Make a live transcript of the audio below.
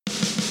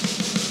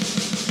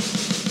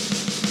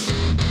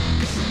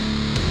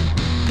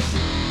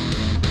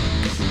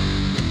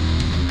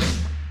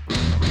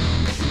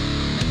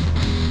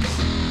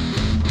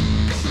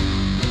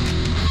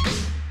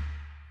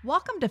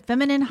to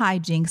Feminine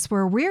Hijinks,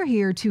 where we're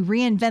here to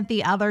reinvent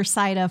the other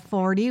side of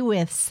 40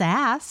 with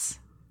sass,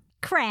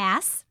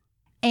 crass,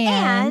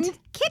 and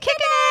kickin'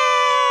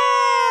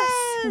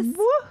 ass!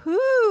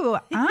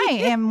 Woohoo!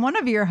 I am one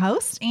of your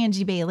hosts,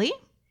 Angie Bailey.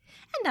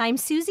 And I'm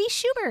Susie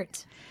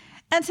Schubert.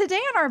 And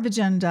today on our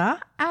agenda,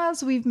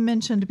 as we've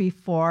mentioned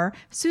before,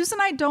 Susan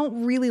and I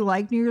don't really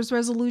like New Year's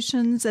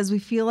resolutions as we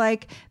feel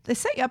like they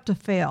set you up to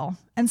fail.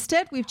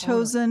 Instead, we've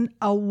chosen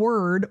a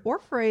word or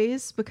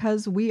phrase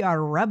because we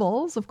are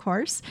rebels, of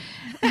course,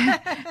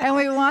 and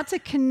we want to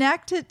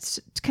connect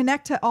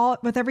to all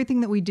with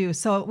everything that we do.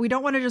 So we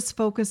don't want to just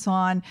focus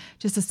on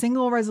just a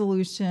single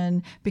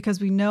resolution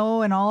because we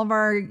know in all of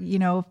our,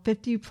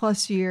 50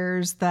 plus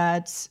years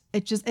that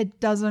it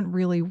doesn't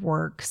really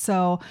work.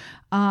 So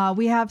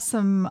we have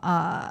some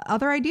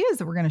other ideas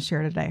that we're going to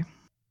share today.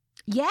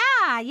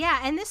 Yeah.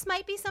 And this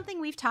might be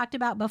something we've talked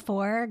about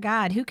before.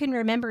 God, who can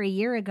remember a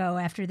year ago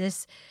after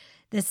this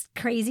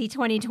crazy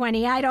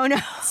 2020? I don't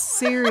know.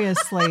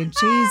 Seriously,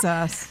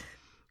 Jesus.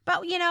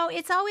 But,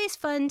 it's always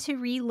fun to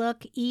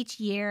relook each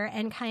year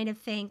and kind of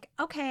think,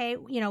 okay,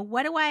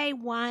 what do I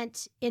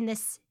want in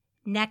this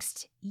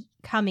next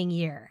coming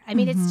year? I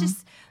mean, it's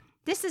just,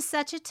 this is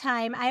such a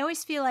time. I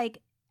always feel like,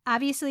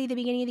 obviously, the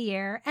beginning of the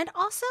year and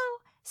also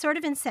sort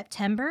of in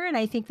September. And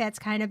I think that's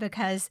kind of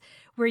because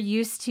we're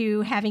used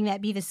to having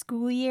that be the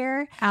school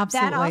year.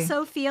 Absolutely. That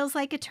also feels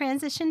like a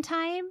transition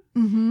time.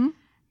 Mm-hmm.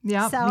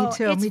 Yeah, so me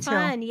too. It's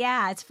fun.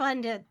 Yeah, it's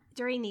fun to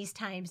during these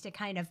times to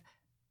kind of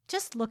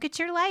just look at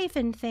your life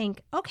and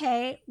think,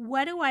 okay,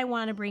 what do I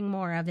want to bring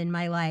more of in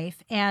my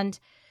life? And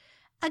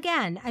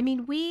again, I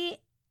mean,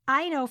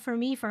 I know for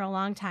me for a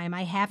long time,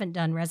 I haven't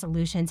done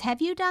resolutions.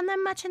 Have you done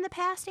them much in the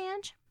past,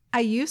 Ange? I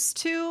used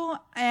to,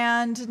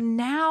 and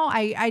now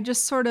I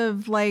just sort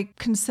of like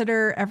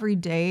consider every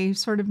day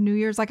sort of New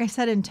Year's, like I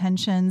said,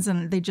 intentions,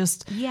 and they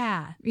just,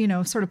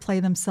 sort of play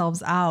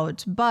themselves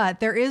out.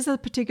 But there is a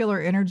particular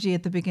energy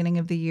at the beginning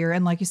of the year.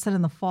 And like you said,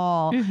 in the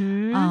fall,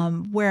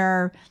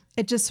 where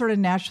it just sort of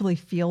naturally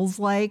feels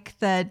like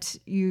that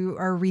you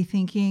are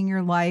rethinking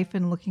your life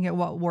and looking at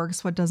what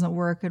works, what doesn't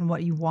work, and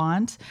what you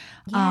want.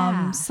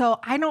 Yeah.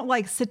 So I don't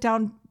like sit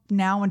down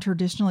now and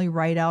traditionally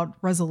write out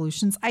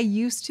resolutions. I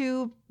used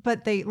to,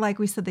 but they, like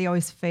we said, they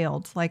always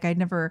failed. Like they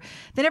never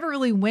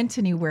really went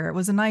anywhere. It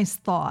was a nice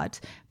thought.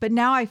 But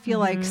now I feel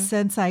like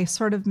since I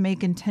sort of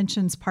make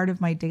intentions part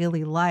of my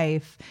daily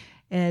life,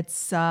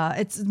 it's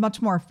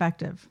much more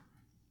effective.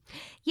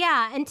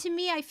 Yeah. And to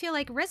me, I feel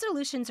like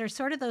resolutions are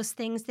sort of those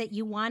things that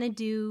you want to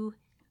do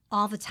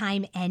all the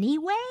time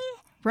anyway.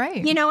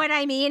 Right. You know what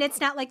I mean? It's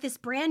not like this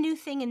brand new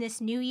thing in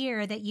this new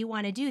year that you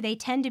want to do. They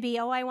tend to be,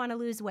 I want to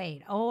lose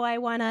weight. I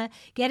want to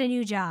get a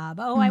new job.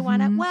 I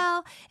want to,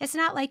 well, it's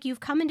not like you've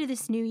come into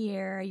this new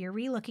year, you're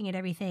relooking at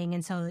everything,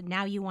 and so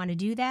now you want to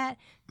do that.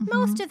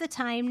 Most of the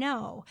time,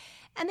 no.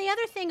 And the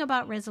other thing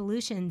about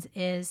resolutions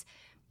is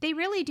they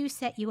really do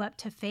set you up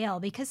to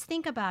fail because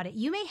think about it.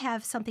 You may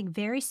have something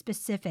very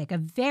specific, a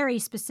very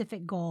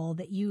specific goal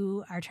that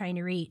you are trying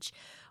to reach.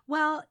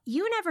 Well,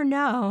 you never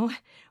know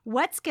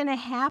what's going to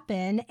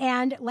happen.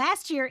 And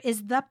last year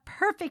is the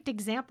perfect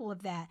example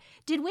of that.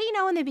 Did we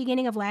know in the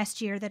beginning of last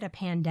year that a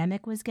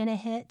pandemic was going to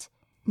hit?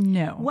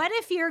 No. What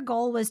if your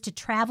goal was to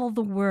travel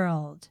the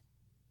world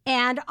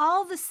and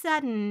all of a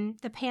sudden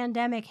the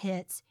pandemic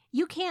hits?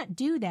 You can't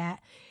do that.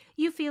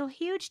 You feel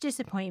huge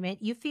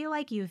disappointment. You feel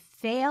like you've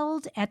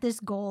failed at this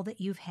goal that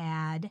you've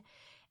had.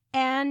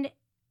 And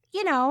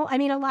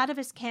a lot of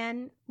us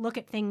can look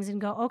at things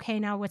and go, okay,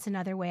 now what's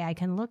another way I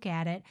can look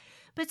at it?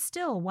 But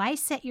still, why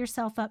set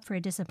yourself up for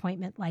a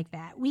disappointment like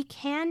that? We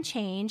can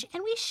change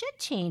and we should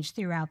change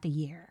throughout the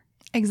year.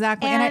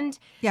 Exactly. And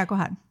go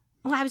ahead.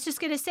 Well, I was just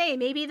going to say,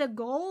 maybe the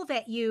goal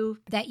that you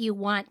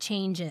want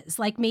changes.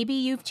 Like maybe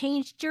you've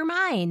changed your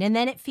mind and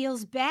then it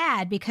feels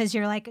bad because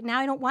you're like, now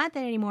I don't want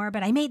that anymore,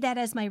 but I made that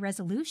as my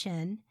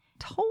resolution.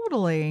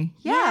 Totally.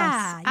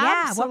 Yes.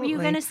 Yeah. What were you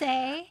going to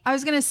say? I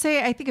was going to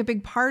say, I think a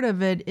big part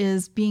of it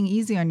is being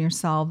easy on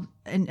yourself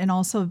and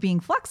also being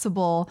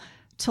flexible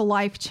to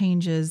life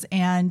changes.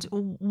 And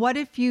what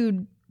if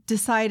you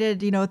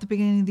decided, at the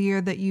beginning of the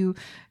year that you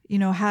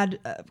had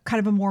kind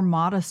of a more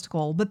modest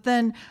goal, but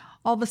then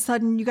all of a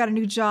sudden you got a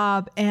new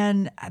job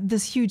and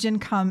this huge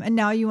income and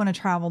now you want to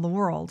travel the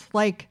world.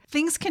 Like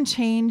things can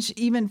change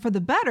even for the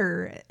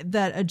better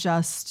that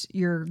adjust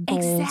your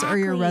goals or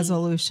your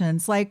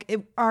resolutions. Like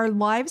our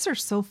lives are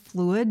so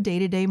fluid day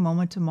to day,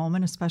 moment to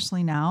moment,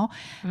 especially now,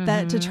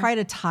 that to try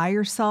to tie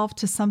yourself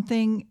to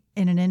something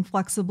in an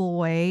inflexible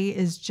way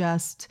is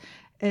just,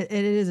 it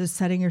is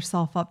setting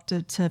yourself up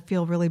to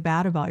feel really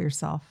bad about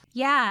yourself.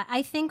 Yeah,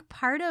 I think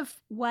part of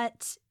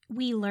what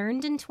we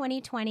learned in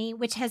 2020,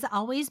 which has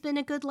always been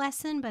a good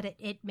lesson, but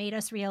it made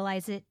us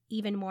realize it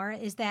even more,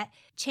 is that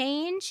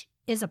change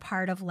is a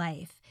part of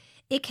life.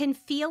 it can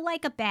feel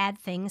like a bad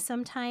thing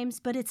sometimes,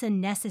 but it's a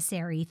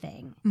necessary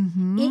thing.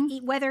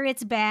 Whether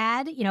it's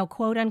bad,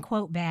 quote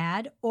unquote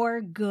bad,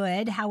 or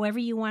good, however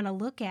you want to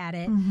look at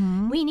it,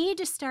 we need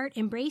to start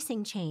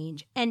embracing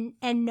change and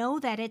know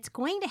that it's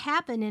going to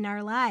happen in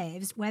our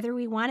lives, whether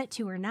we want it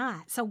to or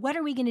not. So what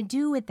are we going to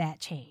do with that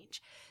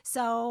change?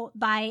 So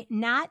by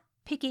not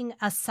picking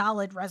a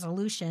solid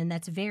resolution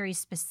that's very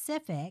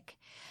specific,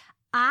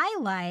 I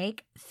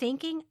like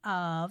thinking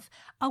of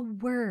a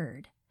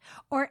word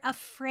or a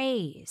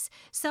phrase.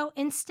 So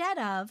instead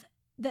of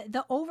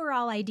the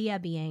overall idea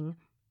being,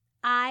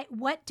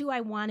 what do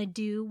I want to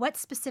do? What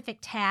specific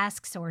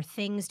tasks or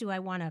things do I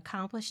want to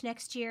accomplish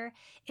next year?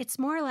 It's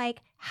more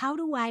like, how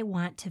do I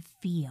want to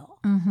feel?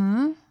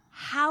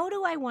 How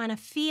do I want to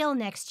feel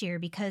next year?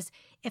 Because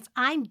if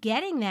I'm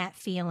getting that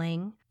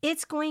feeling,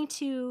 it's going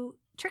to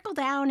trickle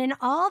down in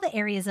all the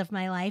areas of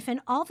my life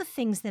and all the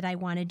things that I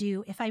want to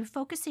do. If I'm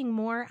focusing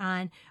more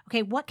on,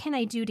 okay, what can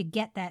I do to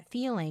get that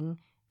feeling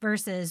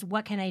versus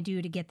what can I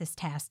do to get this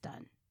task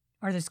done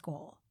or this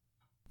goal?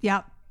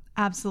 Yep,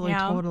 absolutely,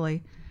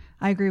 totally.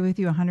 I agree with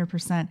you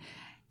 100%.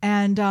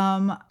 And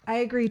I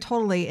agree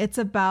totally. It's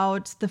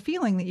about the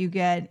feeling that you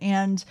get.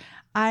 And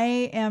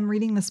I am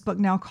reading this book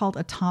now called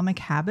Atomic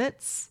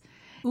Habits.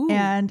 Ooh.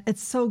 And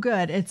it's so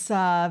good. It's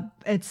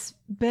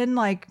been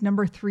like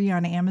number 3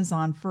 on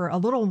Amazon for a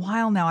little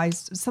while now.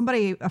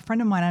 A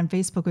friend of mine on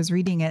Facebook was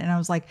reading it, and I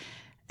was like,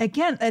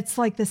 again, it's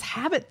like this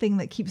habit thing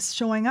that keeps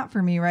showing up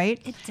for me,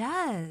 right? It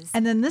does.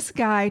 And then this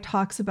guy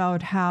talks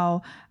about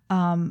how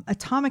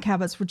atomic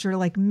habits, which are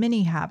like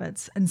mini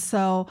habits. And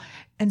so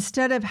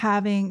instead of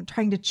trying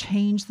to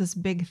change this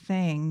big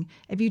thing,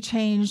 if you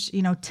change,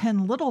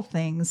 10 little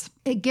things,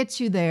 it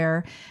gets you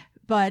there,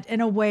 but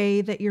in a way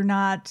that you're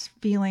not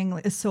feeling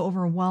is so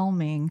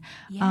overwhelming.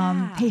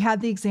 Yeah. He had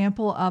the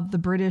example of the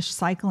British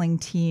cycling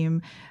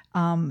team.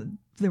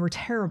 They were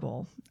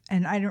terrible.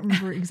 And I don't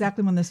remember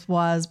exactly when this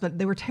was, but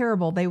they were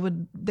terrible. They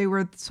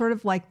were sort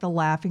of like the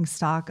laughing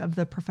stock of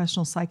the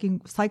professional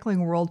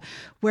cycling world,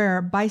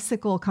 where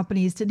bicycle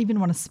companies didn't even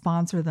want to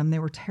sponsor them. They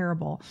were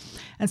terrible.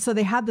 And so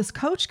they had this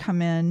coach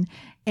come in,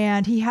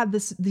 and he had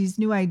these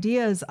new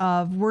ideas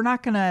of, we're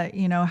not going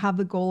to, have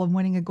the goal of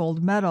winning a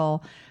gold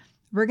medal.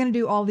 We're going to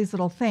do all these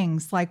little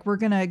things. Like, we're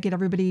going to get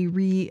everybody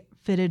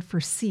refitted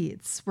for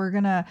seats. We're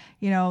going to,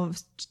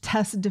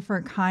 test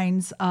different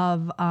kinds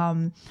of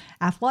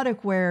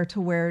athletic wear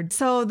to wear.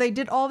 So they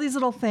did all these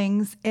little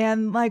things.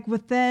 And like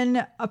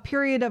within a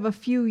period of a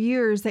few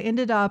years, they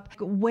ended up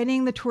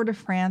winning the Tour de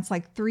France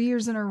like 3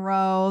 years in a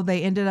row.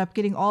 They ended up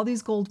getting all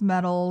these gold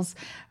medals.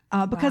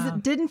 Because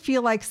It didn't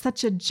feel like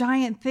such a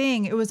giant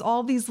thing. It was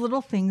all these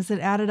little things that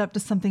added up to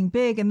something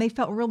big. And they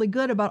felt really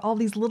good about all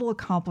these little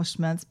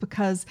accomplishments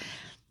because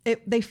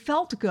they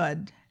felt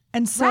good.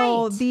 And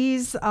so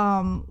these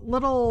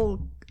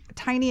little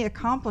tiny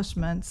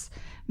accomplishments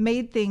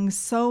made things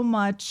so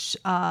much,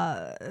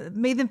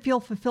 made them feel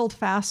fulfilled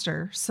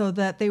faster, so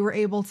that they were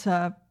able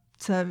to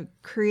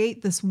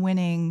create this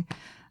winning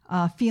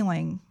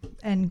feeling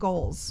and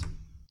goals.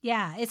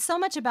 Yeah, it's so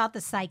much about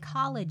the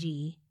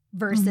psychology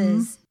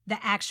versus the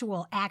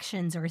actual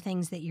actions or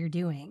things that you're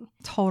doing.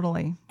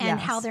 Totally. And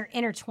how they're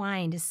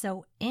intertwined is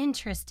so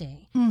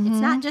interesting.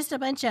 It's not just a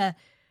bunch of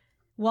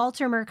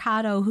Walter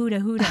Mercado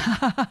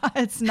huda.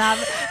 It's not,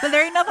 but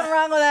there ain't nothing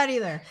wrong with that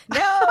either.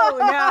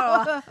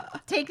 No.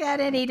 Take that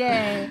any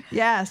day.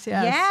 Yes.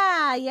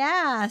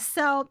 Yeah.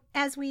 So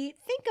as we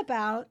think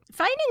about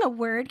finding a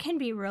word can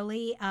be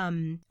really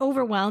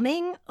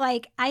overwhelming.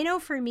 Like, I know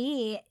for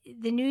me,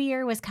 the new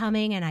year was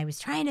coming and I was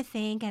trying to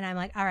think, and I'm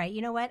like, all right,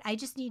 you know what? I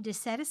just need to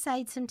set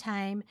aside some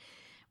time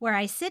where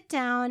I sit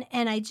down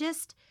and I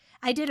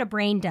did a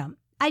brain dump.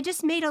 I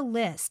just made a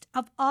list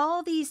of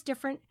all these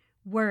different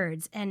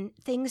words and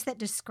things that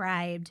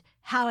described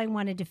how I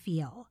wanted to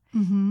feel.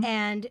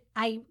 And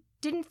I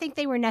didn't think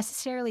they were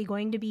necessarily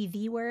going to be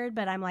the word,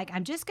 but I'm like,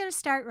 I'm just going to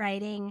start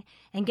writing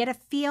and get a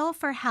feel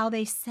for how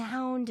they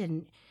sound,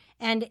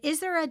 and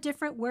is there a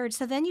different word?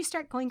 So then you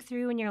start going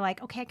through and you're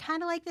like, okay, I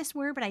kind of like this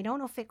word, but I don't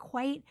know if it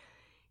quite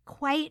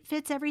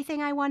fits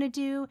everything I want to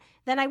do.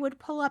 Then I would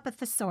pull up a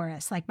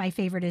thesaurus. Like, my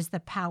favorite is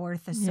the Power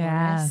Thesaurus.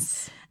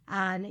 Yes.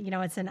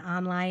 It's an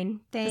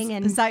online thing.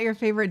 Is that your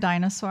favorite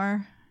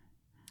dinosaur?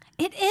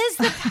 It is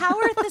the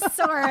Power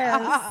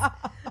Thesaurus.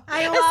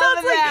 I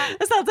love that.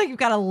 It sounds like you've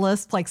got a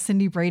list like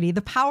Cindy Brady.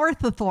 The Power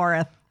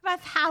Thesaurus. The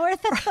Power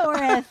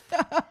Thesaurus.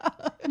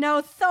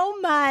 No, so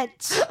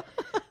much.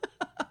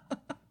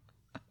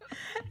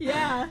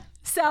 Yeah.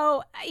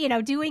 So,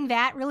 doing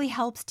that really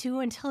helps too,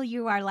 until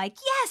you are like,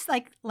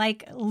 yes,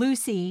 like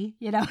Lucy,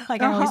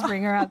 like I always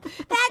bring her up.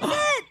 That's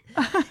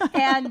it.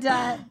 And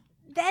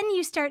then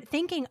you start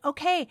thinking,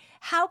 okay,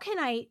 how can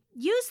I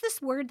use this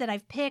word that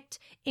I've picked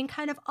in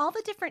kind of all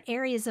the different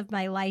areas of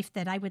my life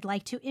that I would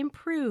like to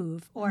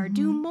improve or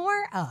do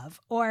more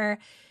of, or,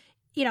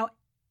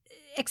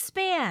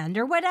 expand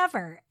or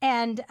whatever.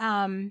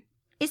 And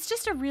it's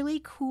just a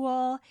really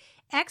cool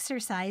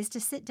exercise to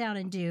sit down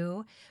and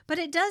do, but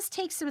it does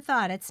take some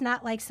thought. It's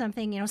not like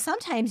something,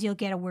 sometimes you'll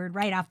get a word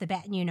right off the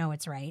bat and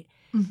it's right.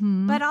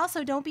 Mm-hmm. But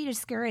also don't be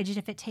discouraged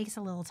if it takes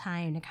a little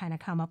time to kind of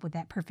come up with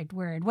that perfect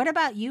word. What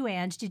about you,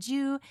 Ange?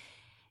 Did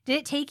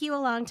it take you a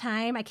long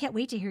time? I can't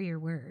wait to hear your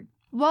word.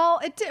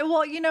 Well, it did.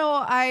 Well,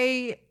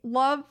 I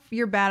love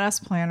your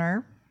badass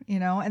planner,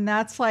 and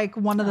that's like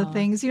one of the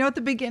things, at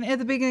the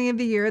beginning of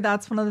the year,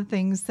 that's one of the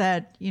things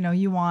that,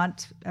 you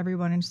want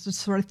everyone to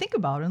sort of think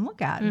about and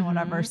look at and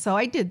whatever. So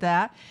I did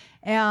that.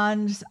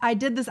 And I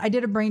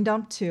did a brain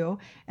dump too.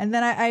 And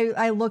then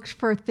I looked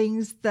for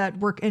things that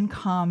work in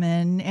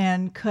common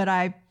and could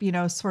I,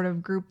 sort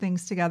of group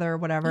things together or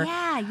whatever.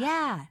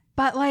 Yeah.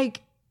 But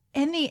like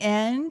in the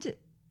end,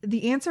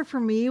 the answer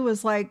for me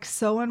was like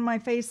so in my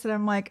face that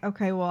I'm like,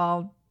 okay,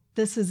 well,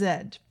 this is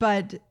it.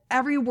 But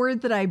every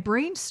word that I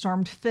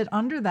brainstormed fit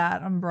under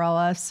that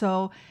umbrella.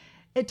 So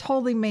it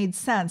totally made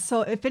sense.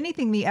 So if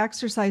anything, the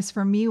exercise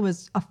for me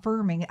was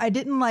affirming. I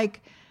don't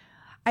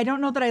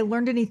know that I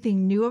learned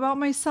anything new about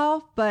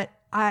myself, but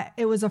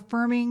it was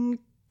affirming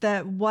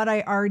that what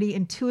I already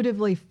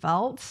intuitively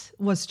felt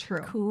was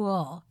true.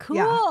 Cool.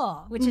 Yeah.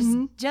 Which is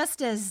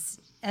just as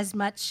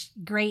much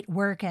great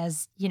work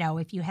as,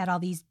 if you had all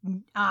these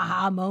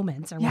aha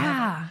moments or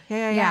whatever.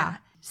 Yeah.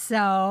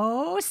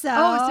 So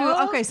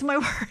my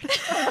word.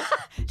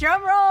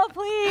 Drum roll,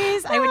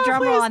 please. I would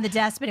drum roll please. on the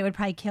desk, but it would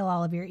probably kill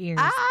all of your ears.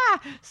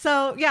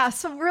 So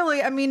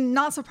really, I mean,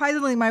 not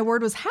surprisingly, my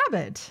word was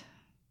habit.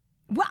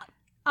 Well,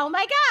 oh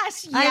my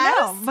gosh. Yes. I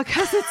know,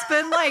 because it's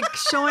been like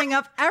showing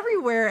up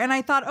everywhere. And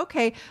I thought,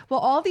 okay, well,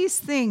 all these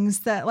things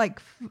that like,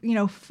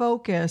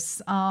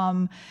 focus,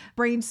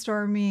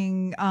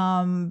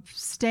 brainstorming,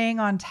 staying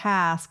on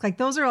task, like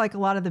those are like a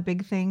lot of the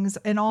big things.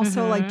 And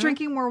also like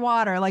drinking more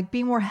water, like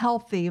being more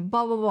healthy,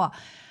 blah, blah, blah.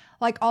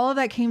 Like all of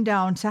that came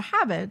down to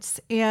habits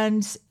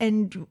and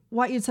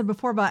what you said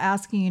before about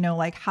asking,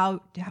 like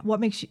how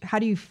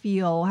do you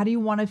feel? How do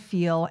you want to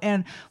feel?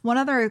 And one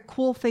other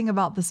cool thing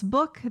about this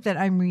book that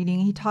I'm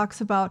reading, he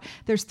talks about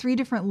there's 3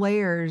 different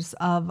layers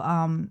of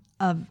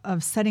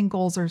setting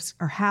goals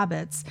or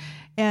habits.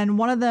 And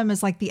one of them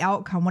is like the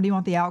outcome. What do you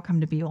want the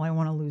outcome to be? Well, I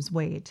want to lose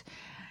weight,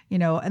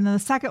 and then the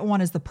second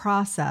one is the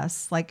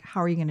process. Like,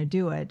 how are you going to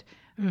do it?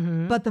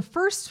 Mm-hmm. But the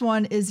first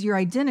one is your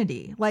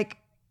identity. Like,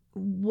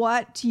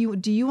 what do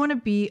you want to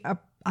be a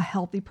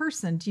healthy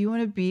person? Do you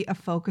want to be a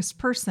focused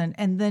person?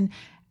 And then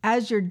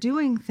as you're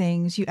doing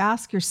things, you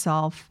ask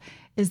yourself,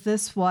 is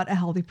this what a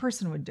healthy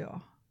person would do?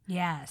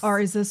 Yes. Or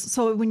is this,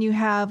 so when you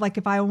have, like,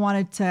 if I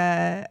wanted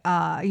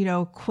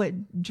to,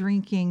 quit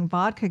drinking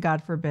vodka,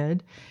 God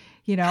forbid,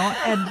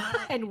 and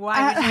and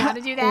why would you want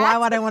to do that? Why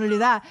would I want to do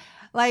that?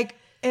 Like,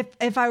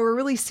 if I were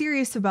really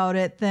serious about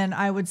it, then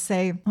I would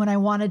say when I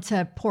wanted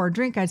to pour a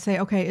drink, I'd say,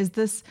 okay, is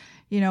this,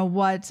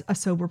 what a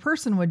sober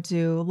person would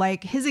do?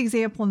 Like his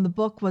example in the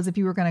book was if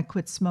you were going to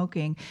quit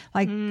smoking,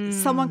 like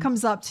someone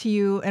comes up to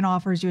you and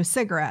offers you a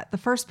cigarette. The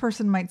first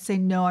person might say,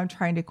 no, I'm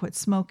trying to quit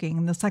smoking.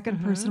 And the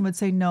second person would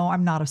say, no,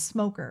 I'm not a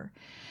smoker.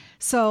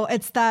 So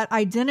it's that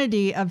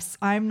identity of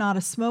I'm not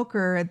a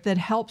smoker that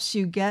helps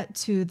you get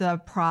to the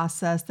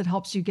process, that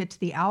helps you get to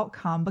the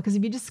outcome. Because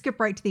if you just skip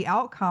right to the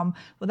outcome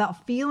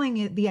without feeling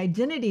it, the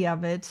identity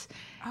of it,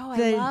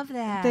 I love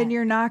that. Then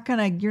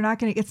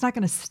it's not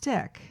gonna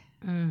stick.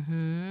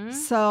 Mm-hmm.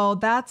 So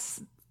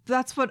that's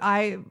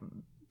my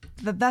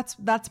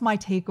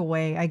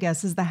takeaway, I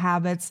guess, is the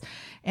habits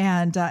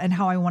and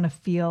how I want to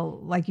feel,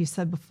 like you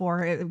said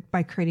before,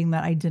 by creating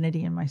that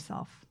identity in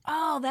myself.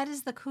 Oh, that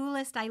is the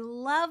coolest. I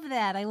love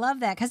that.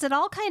 Because it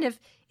all kind of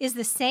is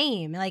the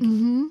same, like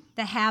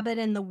the habit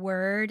and the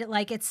word,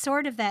 like it's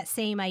sort of that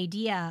same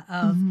idea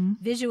of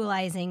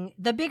visualizing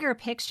the bigger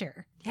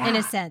picture in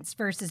a sense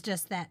versus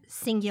just that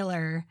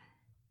singular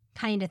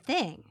kind of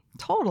thing.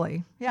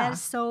 Totally. Yeah. That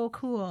is so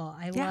cool.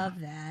 I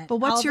love that. But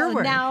what's your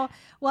word? Now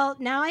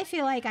I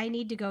feel like I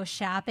need to go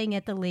shopping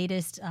at the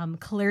latest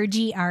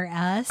Clergy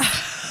RS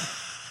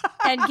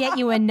and get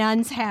you a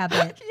nun's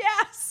habit.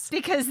 Yes.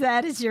 Because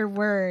that is your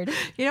word.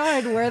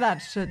 I'd wear that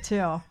shit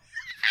too.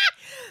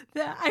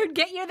 I would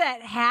get you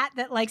that hat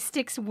that like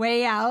sticks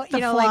way out,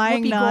 the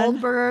like Whoopi nun.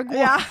 Goldberg.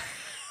 Yeah.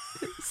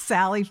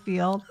 Sally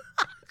Field.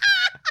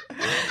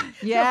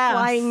 Yes. The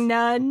flying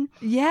nun.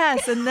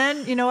 Yes. And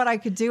then, what I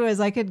could do is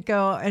I could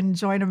go and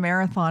join a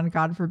marathon,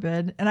 God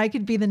forbid, and I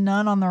could be the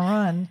nun on the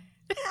run.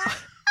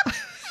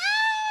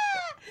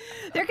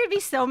 There could be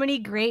so many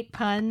great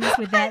puns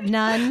with that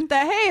nun.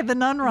 The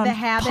nun run the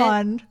habit.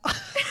 Pun.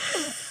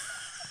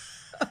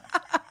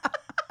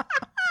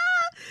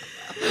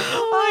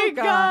 Oh my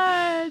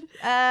God.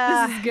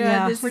 This is good.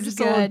 Yeah, this we're is just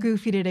good. a little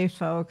goofy today,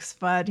 folks,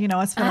 but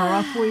it's been a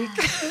rough week.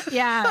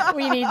 Yeah,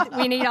 we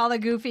need all the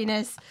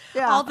goofiness,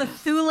 all the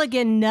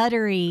Thuligan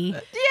nuttery.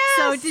 Yes.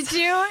 So did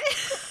you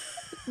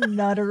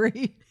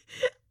nuttery?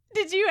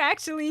 Did you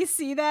actually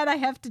see that? I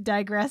have to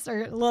digress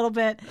a little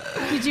bit.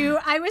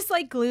 I was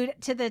like glued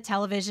to the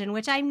television,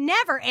 which I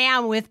never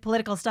am with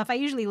political stuff. I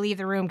usually leave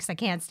the room because I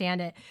can't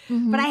stand it.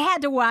 But I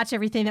had to watch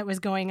everything that was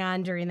going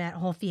on during that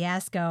whole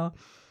fiasco.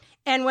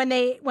 And when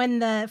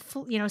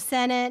the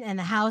Senate and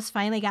the House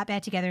finally got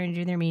back together and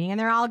do their meeting, and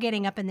they're all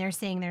getting up and they're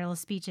saying their little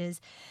speeches,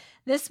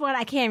 this one,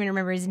 I can't even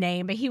remember his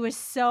name, but he was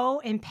so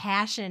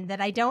impassioned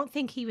that I don't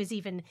think he was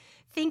even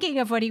thinking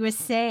of what he was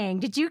saying.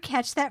 Did you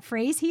catch that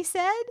phrase he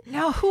said?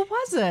 No, who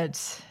was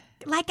it?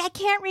 Like, I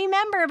can't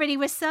remember, but he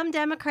was some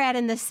Democrat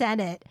in the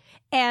Senate.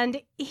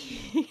 And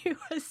he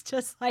was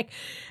just like,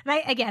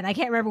 and I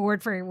can't remember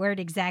word for word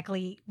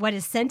exactly what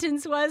his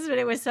sentence was, but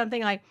it was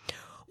something like,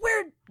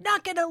 we're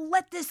not going to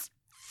let this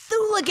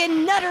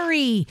Thooligan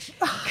nuttery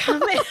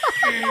come in.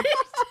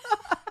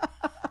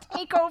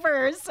 Take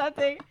over or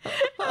something.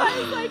 I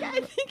was like, I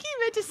think he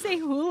meant to say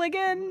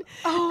hooligan.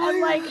 Oh,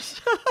 I'm like,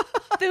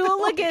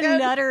 Thooligan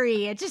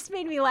nuttery. It just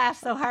made me laugh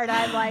so hard.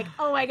 I'm like,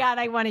 oh my God,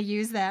 I want to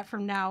use that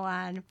from now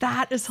on.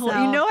 That is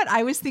hilarious. You know what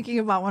I was thinking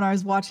about when I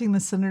was watching the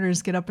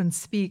senators get up and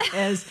speak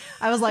is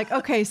I was like,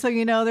 okay, so,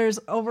 there's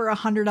over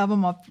 100 of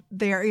them up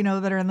there,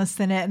 that are in the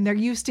Senate, and they're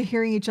used to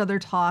hearing each other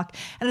talk.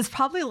 And it's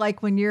probably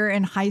like when you're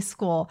in high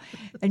school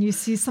and you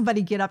see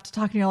somebody get up to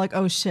talk and you're like,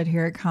 oh shit,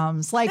 here it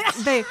comes. Like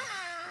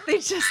they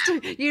just,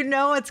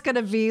 it's going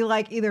to be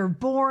like either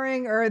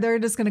boring or they're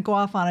just going to go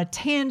off on a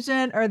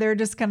tangent or they're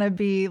just going to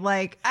be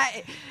like,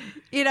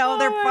 they're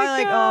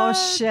probably like, oh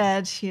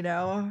shit,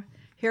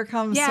 here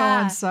comes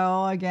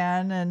so-and-so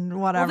again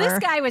and whatever. Well, this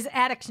guy was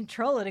out of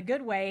control in a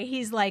good way.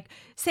 He's like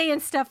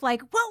saying stuff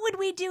like, what would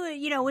we do,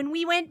 when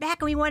we went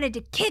back and we wanted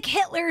to kick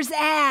Hitler's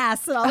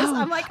ass? And all this.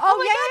 I'm like, oh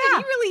my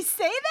God, did he really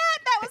say that?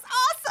 That was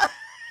awesome.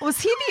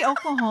 Was he the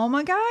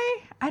Oklahoma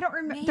guy? I don't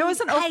remember. There was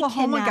an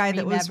Oklahoma guy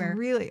that was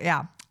really,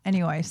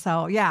 Anyway,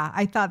 so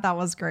I thought that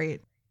was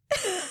great.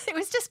 It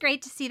was just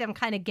great to see them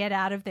kind of get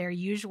out of their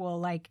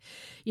usual,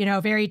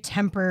 very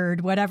tempered,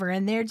 whatever.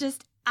 And they're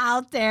just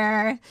out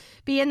there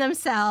being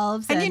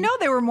themselves. And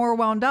they were more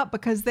wound up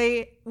because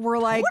they were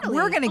like,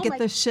 we're going to get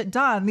this shit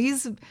done.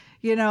 These,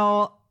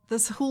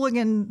 this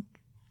hooligan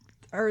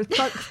or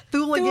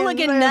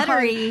Thooligan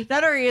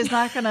nuttery is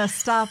not going to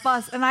stop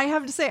us. And I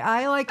have to say,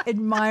 I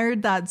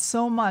admired that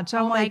so much.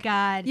 I'm my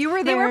God. You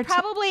were there. They were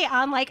probably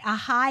on a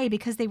high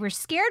because they were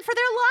scared for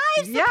their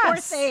lives. Yes. The poor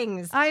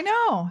things. I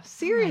know.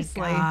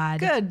 Seriously. Oh my God.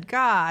 Good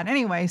God.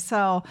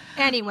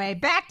 Anyway,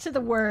 back to the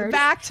word.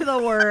 It's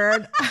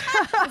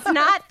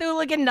not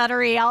Thooligan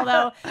nuttery,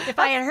 although if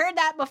I had heard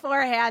that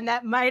beforehand,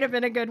 that might have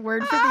been a good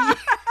word for the year.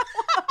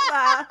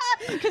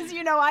 Because,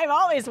 I've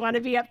always wanted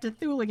to be up to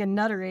Thooligan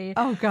nuttery.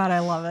 Oh, God, I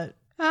love it.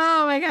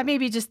 Oh, my God.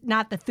 Maybe just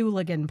not the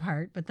Thooligan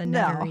part, but the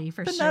nuttery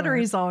for sure. The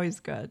nuttery's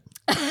always good.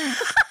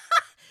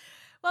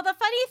 Well, the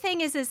funny thing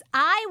is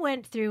I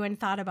went through and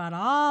thought about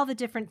all the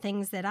different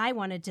things that I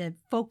wanted to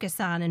focus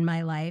on in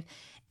my life.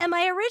 And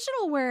my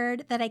original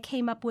word that I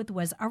came up with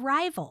was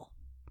arrival.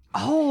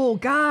 Oh,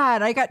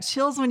 God. I got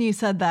chills when you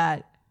said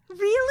that.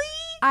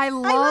 Really? I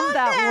love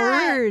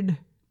that word.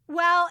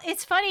 Well,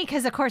 it's funny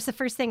because, of course, the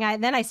first thing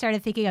I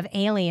started thinking of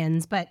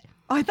aliens, but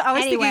I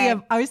was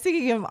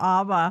thinking of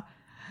ABBA.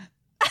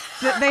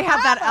 They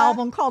have that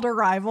album called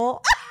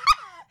Arrival.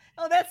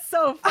 Oh, that's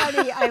so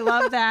funny. I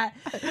love that.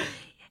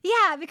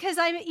 Yeah, because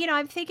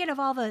I'm thinking of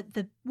all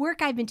the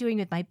work I've been doing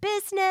with my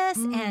business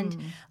and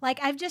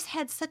I've just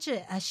had such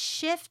a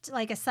shift,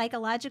 a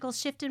psychological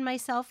shift in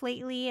myself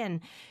lately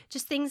and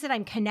just things that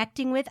I'm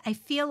connecting with. I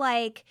feel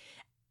like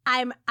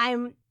I've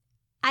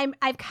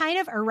kind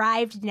of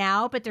arrived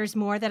now, but there's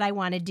more that I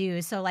want to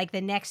do. So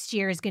the next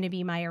year is going to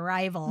be my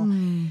arrival.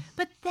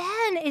 But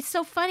then it's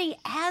so funny,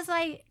 as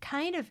I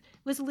kind of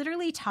was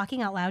literally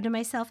talking out loud to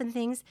myself and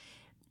things,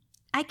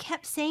 I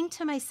kept saying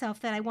to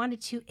myself that I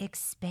wanted to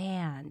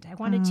expand. I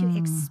wanted to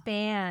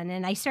expand.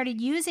 And I started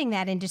using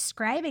that and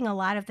describing a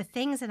lot of the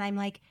things. And I'm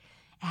like,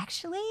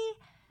 actually,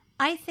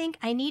 I think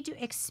I need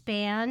to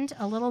expand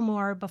a little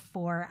more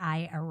before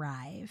I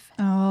arrive.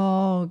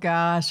 Oh,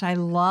 gosh. I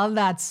love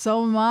that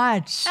so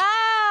much.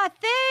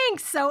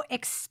 Thanks. So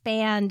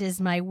expand is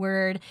my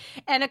word.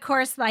 And of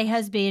course, my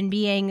husband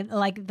being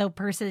the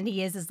person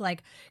he is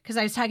because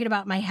I was talking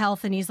about my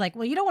health and he's like,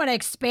 well, you don't want to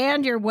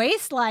expand your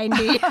waistline,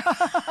 do you?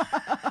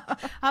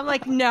 I'm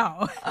like,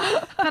 no.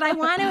 But I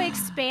want to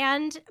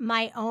expand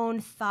my own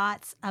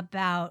thoughts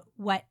about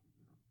what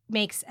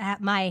makes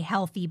my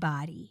healthy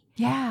body.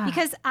 Yeah.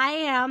 Because I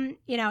am,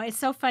 it's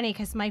so funny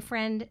because my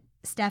friend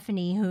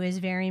Stephanie, who is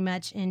very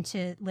much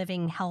into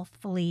living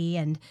healthfully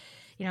and,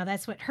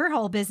 that's what her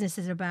whole business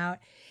is about.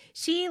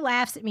 She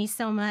laughs at me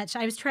so much.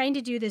 I was trying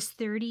to do this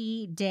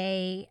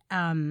 30-day,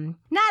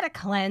 not a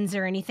cleanse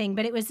or anything,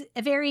 but it was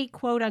a very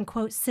quote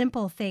unquote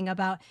simple thing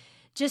about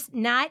just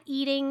not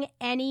eating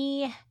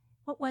any,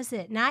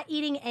 not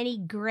eating any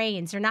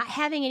grains or not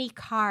having any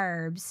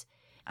carbs.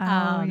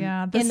 Oh,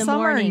 yeah. In the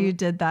summer morning. You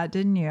did that,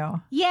 didn't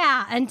you?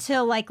 Yeah,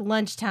 until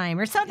lunchtime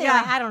or something.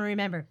 Yeah. I don't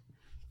remember.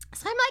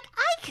 So I'm like,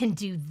 I can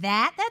do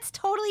that. That's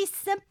totally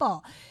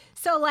simple.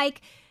 So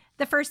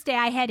the first day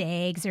I had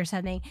eggs or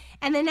something.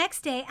 And the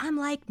next day I'm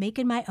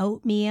making my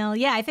oatmeal.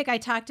 Yeah, I think I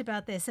talked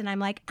about this. And I'm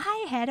like,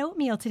 I had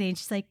oatmeal today. And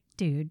she's like,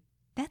 dude,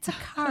 that's a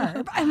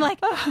carb. I'm like,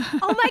 oh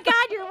my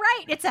God, you're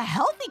right. It's a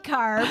healthy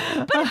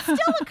carb, but it's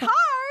still a carb.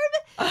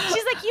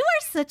 She's like, you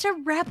are such a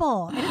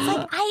rebel. And it's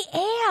like,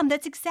 I am.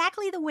 That's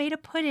exactly the way to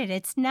put it.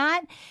 It's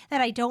not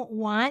that I don't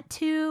want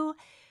to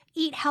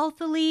eat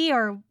healthily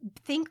or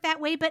think that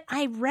way, but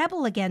I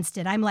rebel against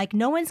it. I'm like,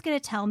 no one's going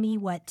to tell me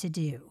what to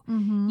do.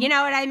 You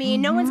know what I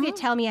mean? No one's going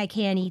to tell me I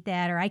can't eat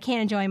that or I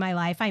can't enjoy my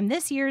life. I'm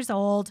this years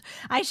old.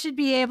 I should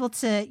be able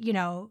to,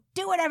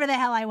 do whatever the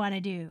hell I want to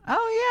do.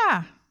 Oh,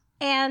 yeah.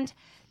 And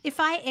if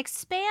I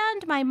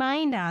expand my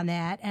mind on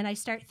that and I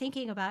start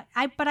thinking about,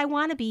 but I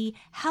want to be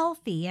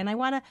healthy and I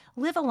want to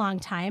live a long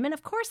time. And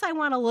of course I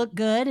want to look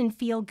good and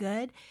feel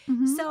good.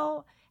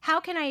 So how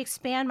can I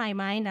expand my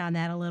mind on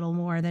that a little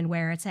more than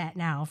where it's at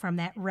now from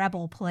that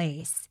rebel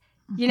place?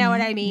 You know what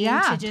I mean?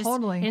 Yeah, to just,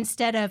 totally.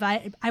 Instead of,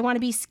 I want to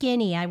be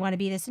skinny, I want to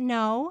be this.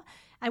 No,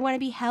 I want to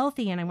be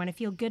healthy and I want to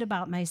feel good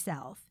about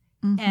myself.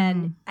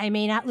 And I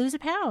may not lose a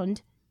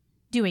pound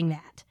doing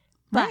that.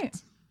 But Right.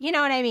 you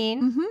know what I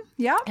mean?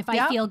 Yeah. If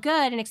I feel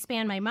good and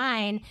expand my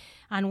mind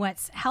on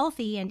what's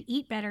healthy and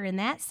eat better in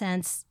that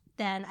sense,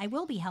 then I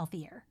will be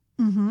healthier.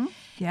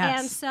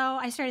 Yes. And so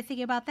I started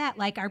thinking about that,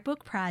 like our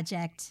book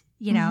project,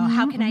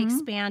 how can I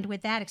expand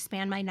with that,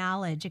 expand my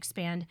knowledge,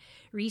 expand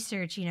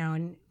research,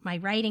 and my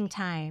writing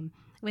time.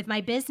 With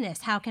my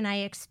business, how can I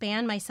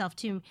expand myself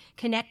to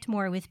connect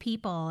more with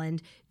people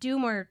and do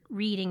more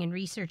reading and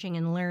researching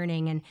and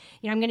learning? And,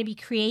 I'm going to be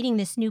creating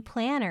this new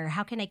planner.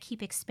 How can I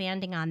keep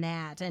expanding on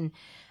that? And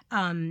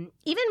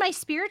even my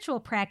spiritual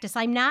practice,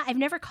 I've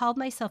never called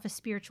myself a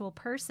spiritual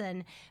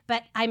person,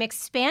 but I'm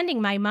expanding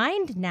my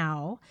mind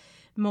now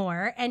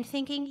more and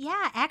thinking,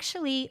 yeah,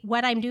 actually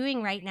what I'm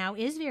doing right now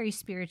is very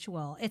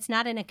spiritual. It's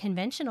not in a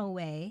conventional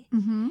way,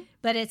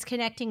 but it's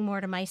connecting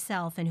more to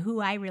myself and who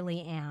I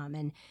really am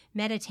and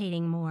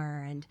meditating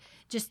more and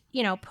just,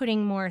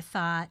 putting more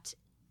thought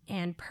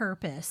and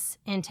purpose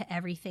into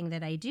everything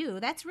that I do.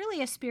 That's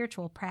really a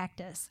spiritual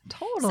practice.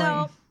 Totally.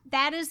 So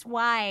that is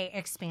why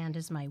expand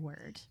is my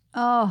word.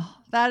 Oh,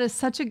 that is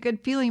such a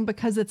good feeling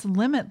because it's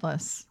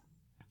limitless.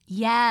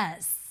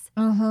 Yes.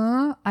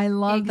 I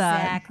love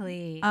that.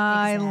 Exactly.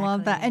 I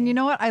love that. And you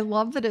know what? I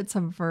love that it's a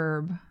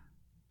verb.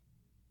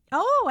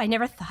 Oh, I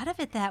never thought of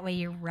it that way.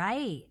 You're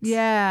right.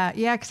 Yeah.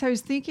 Yeah. Because I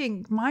was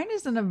thinking mine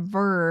isn't a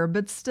verb.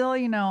 It's still,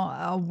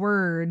 a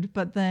word.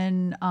 But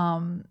then,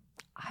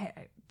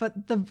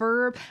 but the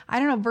verb, I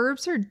don't know,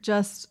 verbs are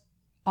just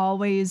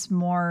always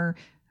more,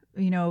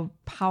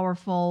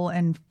 powerful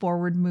and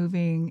forward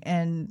moving.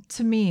 And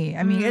to me,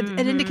 I mean, it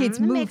indicates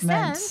movement. Makes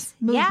sense.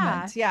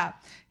 Movement. Yeah.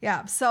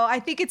 Yeah. So I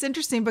think it's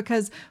interesting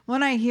because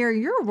when I hear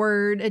your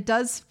word, it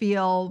does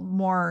feel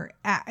more,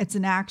 it's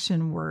an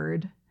action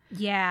word.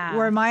 Yeah.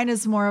 Where mine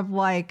is more of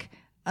like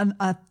an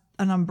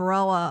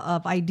umbrella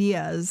of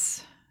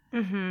ideas.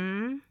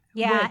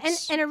 Yeah.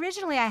 And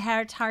originally I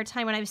had a hard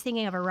time when I was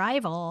thinking of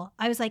arrival.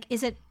 I was like,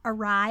 is it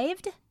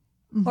arrived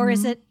or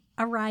is it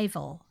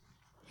arrival?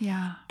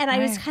 Yeah. And I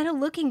was kind of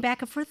looking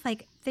back and forth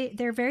like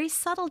they're very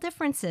subtle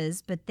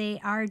differences, but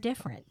they are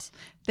different.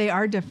 They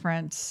are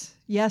different.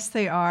 Yes,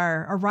 they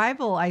are.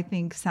 Arrival, I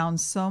think,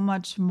 sounds so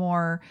much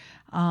more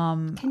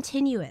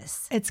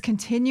continuous. It's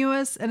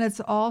continuous and it's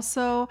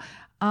also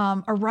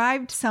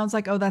arrived sounds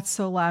like, oh, that's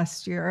so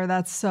last year, or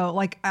that's so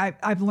like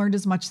I've learned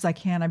as much as I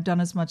can. I've done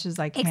as much as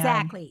I can.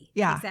 Exactly.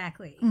 Yeah.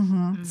 Exactly.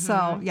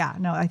 So yeah,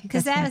 no, I think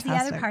because that's that was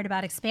fantastic. the other part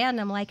about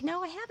expand. I'm like,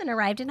 no, I haven't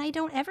arrived, and I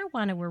don't ever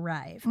want to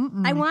arrive.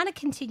 I want to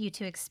continue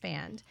to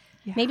expand.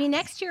 Yeah. Maybe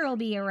next year will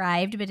be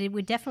arrived, but it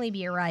would definitely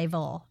be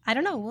arrival. I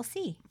don't know. We'll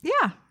see.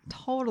 Yeah,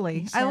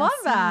 totally. I love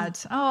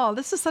that. Oh,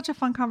 this is such a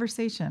fun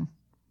conversation.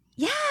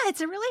 Yeah,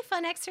 it's a really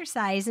fun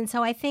exercise. And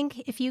so I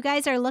think if you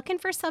guys are looking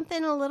for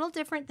something a little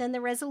different than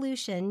the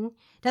resolution,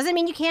 doesn't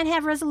mean you can't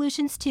have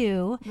resolutions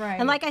too. Right.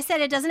 And like I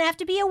said, it doesn't have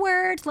to be a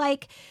word.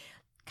 Like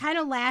kind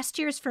of last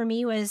year's for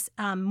me was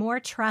more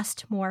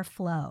trust, more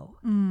flow.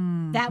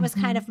 That was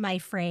kind of my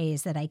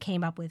phrase that I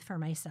came up with for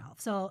myself.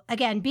 So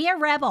again, be a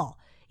rebel.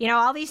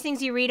 All these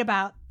things you read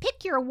about,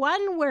 pick your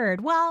one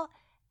word. Well,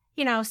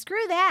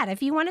 screw that.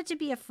 If you want it to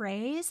be a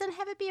phrase, then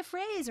have it be a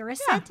phrase or a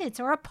sentence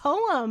or a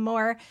poem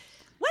or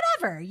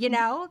whatever,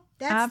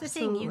 that's Absolutely. the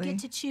thing. You get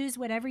to choose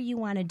whatever you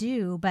want to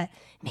do, but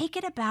make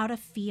it about a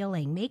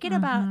feeling. Make it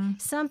about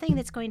something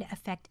that's going to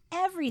affect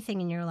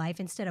everything in your life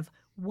instead of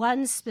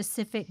one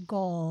specific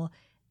goal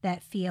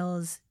that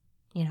feels,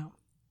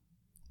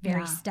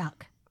 very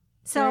stuck.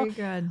 So very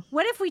good.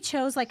 What if we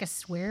chose like a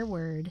swear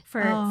word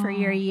for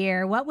your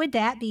year? What would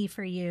that be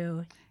for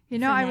you?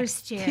 I was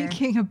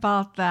thinking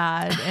about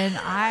that,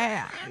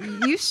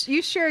 and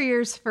you share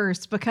yours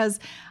first because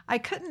I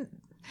couldn't.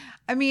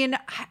 I mean,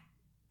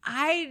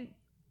 I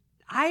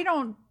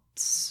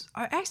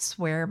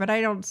swear, but I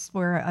don't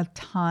swear a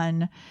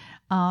ton.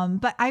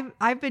 But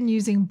I've been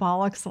using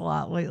bollocks a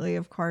lot lately,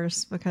 of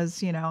course,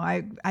 because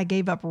I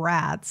gave up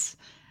rats,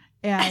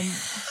 and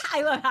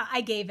I love how I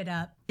gave it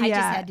up. I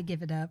just had to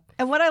give it up.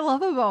 And what I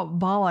love about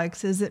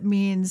bollocks is it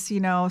means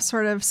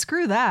sort of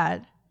screw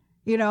that.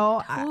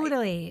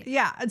 Totally.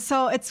 And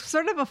so it's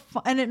sort of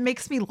and it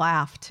makes me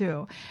laugh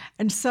too.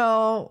 And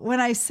so when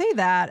I say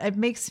that, it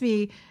makes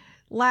me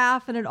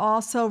laugh. And it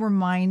also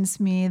reminds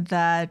me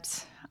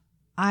that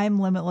I'm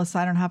limitless.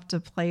 I don't have to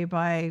play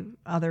by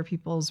other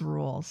people's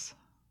rules.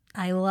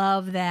 I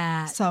love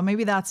that. So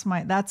maybe that's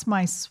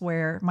my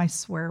swear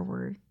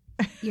word.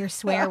 Your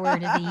swear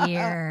word of the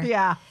year.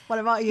 Yeah. What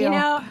about you? You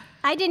know,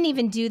 I didn't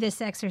even do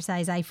this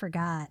exercise. I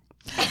forgot.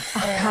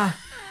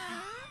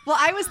 Well,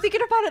 I was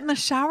thinking about it in the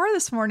shower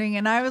this morning,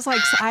 and I was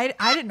like, so I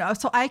didn't know.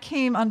 So I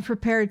came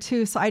unprepared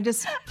too. So I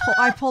just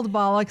I pulled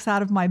bollocks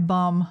out of my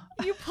bum.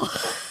 You pull.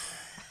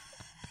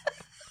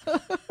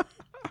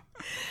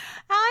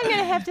 I'm going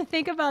to have to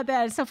think about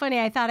that. It's so funny.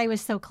 I thought I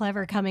was so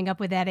clever coming up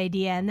with that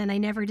idea, and then I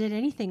never did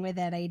anything with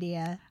that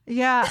idea.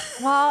 Yeah.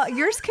 Well,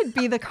 yours could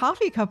be the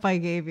coffee cup I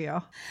gave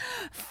you.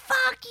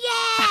 Fuck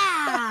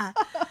yeah!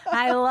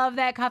 I love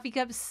that coffee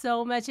cup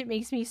so much. It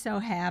makes me so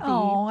happy.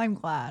 Oh, I'm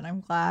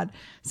glad.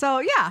 So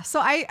yeah.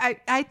 So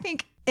I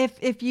think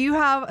if you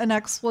have an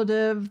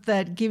expletive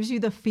that gives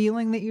you the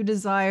feeling that you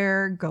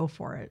desire, go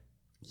for it.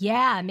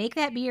 Yeah, make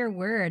that be your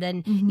word.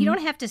 And you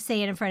don't have to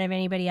say it in front of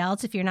anybody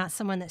else if you're not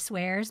someone that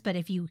swears. But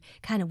if you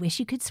kind of wish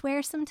you could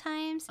swear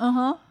sometimes,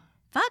 fuck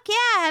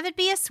yeah, have it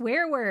be a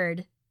swear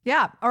word.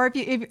 Yeah, or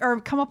if or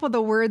come up with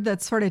a word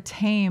that's sort of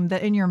tame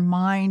that in your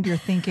mind you're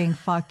thinking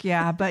fuck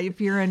yeah, but if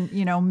you're in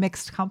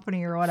mixed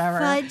company or whatever,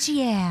 fudge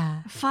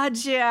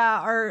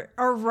yeah, or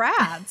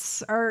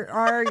rats or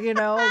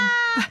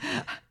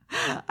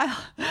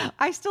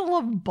I still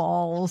love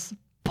balls,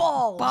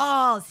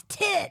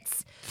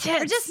 tits.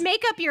 Or just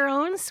make up your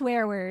own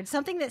swear word,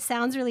 something that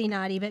sounds really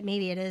naughty, but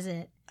maybe it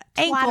isn't.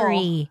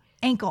 Twattery.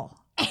 Ankle.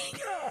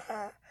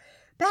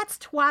 That's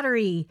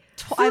twattery.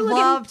 I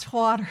love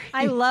twattery.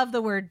 I love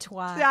the word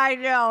twat. I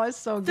know, it's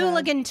so good.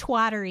 Fooligan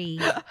twattery.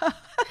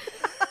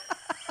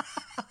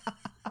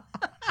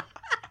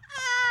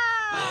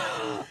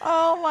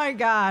 Oh my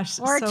gosh.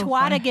 Or so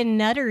twatigan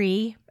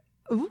nuttery.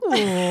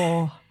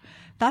 Ooh.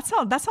 That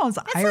sounds That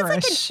Irish. sounds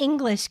like an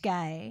English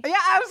guy. Yeah,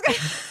 I was going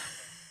to...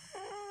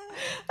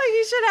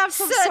 You should have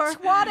some sort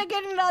of...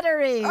 Twatigan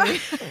nuttery.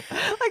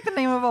 Like the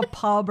name of a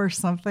pub or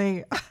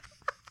something.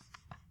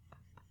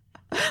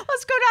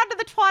 Let's go down to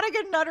the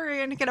Twatigan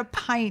Nuttery and get a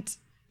pint.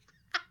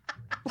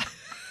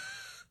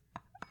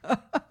 Oh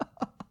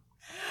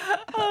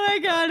my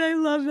God, I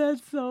love that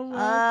so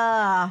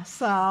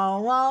much.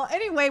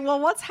 Anyway,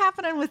 what's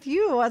happening with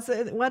you?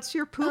 What's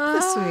your poop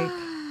this week?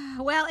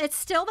 Well, it's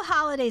still the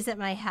holidays at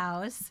my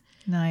house.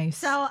 Nice.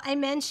 So I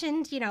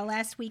mentioned,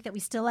 last week that we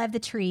still have the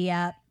tree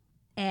up.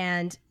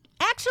 And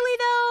actually,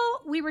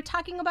 though, we were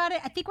talking about it.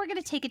 I think we're going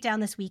to take it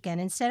down this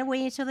weekend. Instead of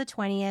waiting until the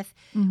 20th,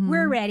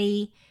 we're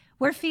ready.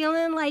 We're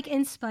feeling like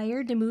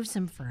inspired to move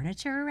some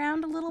furniture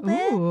around a little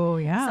bit. Ooh,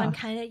 yeah. So I'm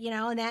kind of,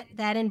 and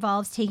that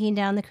involves taking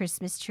down the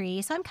Christmas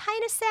tree. So I'm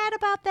kind of sad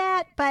about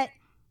that. But,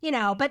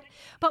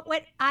 but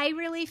what I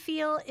really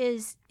feel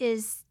is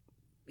the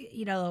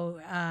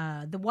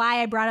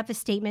why I brought up the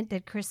statement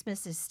that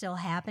Christmas is still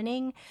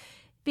happening,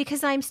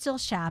 because I'm still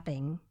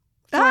shopping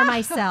for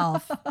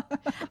myself.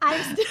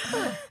 I'm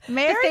still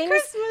Merry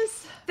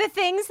Christmas. The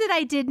things that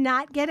I did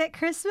not get at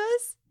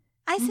Christmas,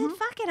 I said,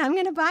 fuck it, I'm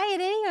going to buy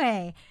it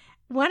anyway.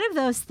 One of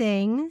those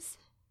things,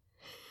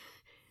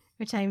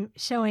 which I'm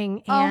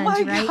showing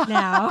Ange right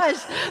now.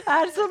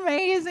 That's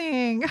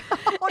amazing.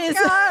 Oh,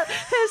 God.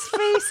 His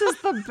face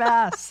is the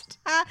best.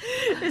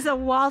 Is a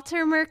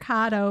Walter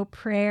Mercado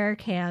prayer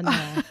candle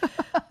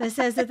that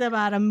says at the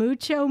bottom,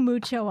 mucho,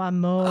 mucho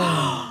amor.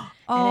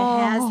 And it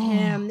has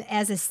him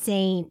as a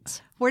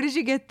saint. Where did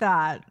you get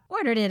that?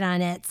 Ordered it on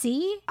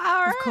Etsy,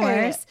 of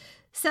course.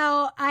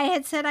 So I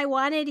had said I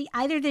wanted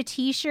either the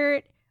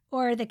T-shirt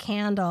or the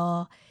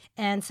candle.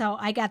 And so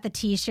I got the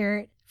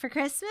T-shirt for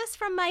Christmas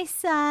from my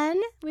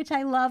son, which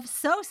I love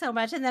so, so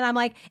much. And then I'm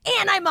like,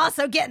 and I'm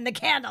also getting the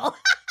candle.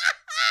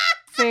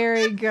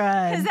 Very good.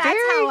 Because that's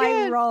how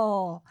I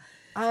roll.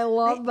 I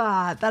love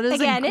that. That is a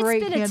great candle.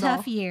 Again, it's been a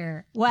tough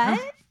year. What?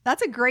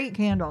 That's a great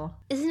candle.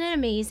 Isn't it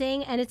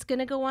amazing? And it's going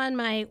to go on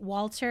my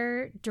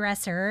Walter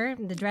dresser,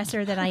 the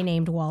dresser that I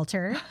named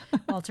Walter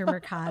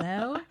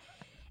Mercado.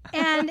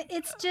 And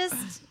it's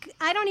just,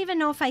 I don't even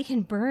know if I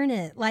can burn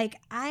it.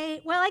 I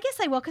guess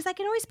I will, because I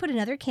can always put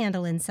another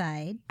candle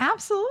inside.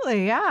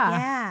 Absolutely, yeah.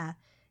 Yeah.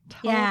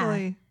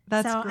 Totally. Yeah.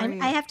 That's so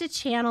great. I have to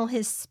channel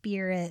his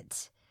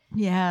spirit.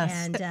 Yes.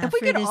 And if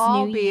we could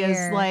all be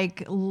as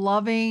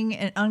loving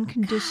and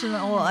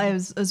unconditional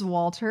as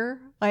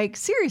Walter.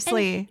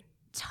 Seriously.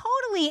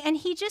 Totally. And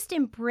he just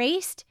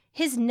embraced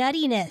his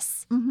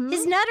nuttiness,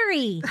 his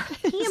nuttery.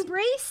 He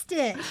embraced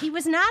it. He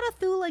was not a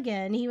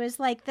Thooligan. He was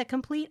the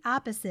complete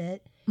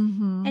opposite.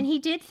 And he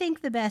did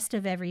think the best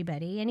of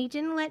everybody. And he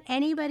didn't let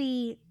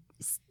anybody,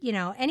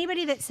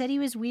 anybody that said he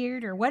was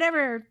weird or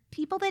whatever,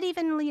 people that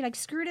even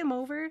screwed him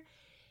over,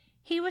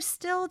 he was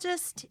still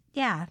just,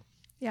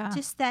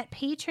 just that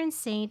patron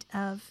saint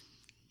of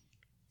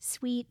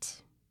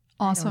sweet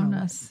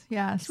awesomeness.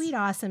 Yes. Sweet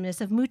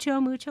awesomeness of mucho,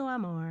 mucho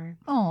amor.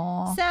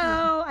 Aww. So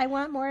I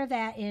want more of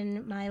that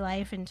in my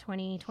life in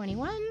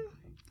 2021.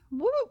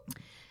 Woo.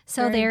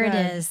 So there it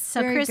is.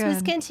 So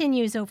Christmas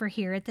continues over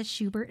here at the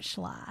Schubert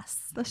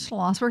Schloss. The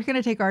Schloss. We're going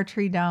to take our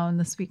tree down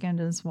this weekend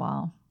as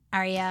well.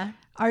 Are ya?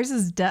 Ours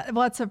is dead.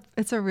 Well,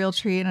 it's a real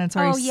tree, and it's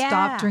already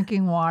stopped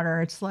drinking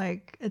water. It's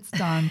like it's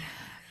done.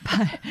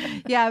 But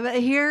but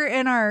here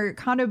in our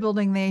condo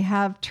building, they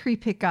have tree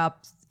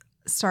pickup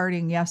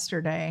starting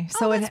yesterday.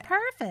 So that's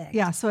perfect.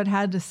 Yeah, so it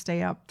had to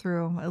stay up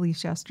through at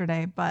least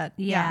yesterday. But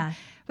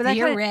but so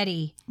you're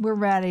ready. We're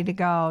ready to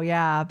go.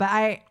 Yeah,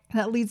 but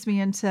that leads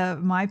me into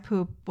my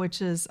poop,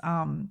 which is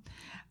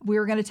we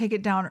were going to take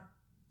it down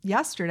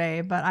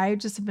yesterday, but I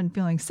just have been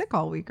feeling sick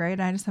all week, right?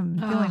 I just haven't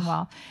been feeling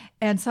well.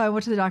 And so I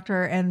went to the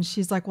doctor and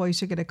she's like, well, you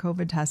should get a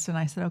COVID test. And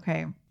I said,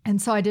 okay. And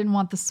so I didn't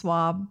want the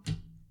swab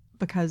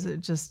because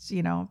it just,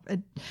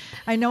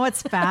 I know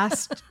it's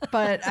fast,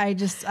 but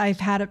I've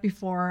had it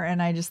before.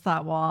 And I just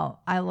thought,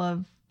 well, I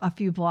live a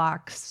few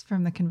blocks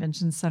from the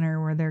convention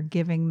center where they're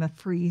giving the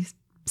free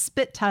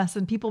spit test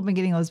and people have been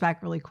getting those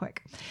back really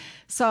quick.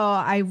 So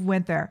I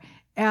went there.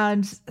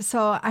 And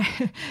so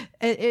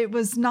it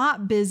was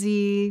not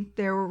busy.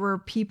 There were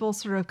people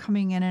sort of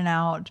coming in and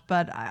out,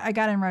 but I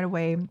got in right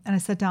away and I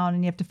sat down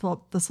and you have to fill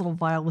up this little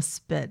vial with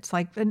spit. It's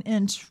like an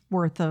inch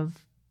worth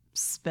of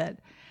spit.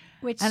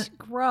 Which is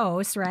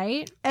gross,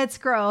 right? It's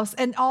gross.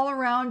 And all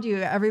around you,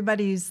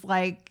 everybody's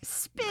like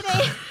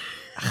spitting.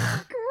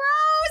 Gross.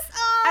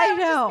 Oh, I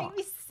know.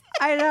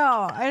 I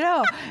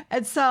know.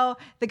 And so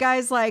the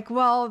guy's like,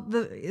 well,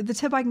 the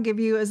tip I can give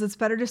you is it's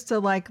better just to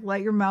like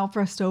let your mouth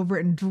rest over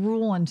it and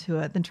drool into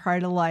it than try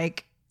to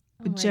like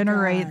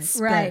generate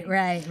spit.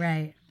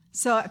 Right.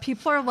 So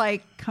people are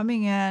like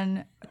coming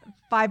in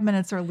 5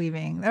 minutes or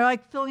leaving. They're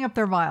like filling up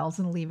their vials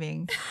and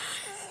leaving.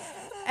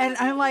 And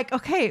I'm like,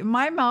 okay,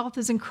 my mouth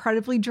is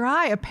incredibly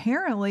dry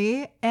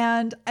apparently.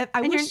 And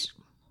I wish...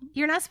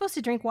 You're not supposed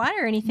to drink water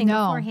or anything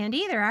beforehand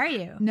either, are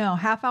you? No,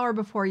 half hour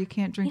before you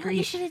can't drink or eat.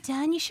 You should have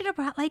done? You should have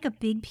brought like a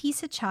big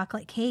piece of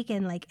chocolate cake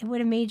and like it would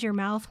have made your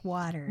mouth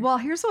water. Well,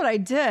 here's what I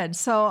did.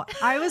 So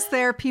I was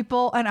there,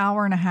 people, an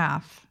hour and a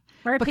half.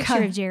 Or a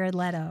picture of Jared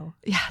Leto.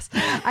 Yes.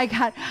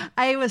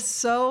 I was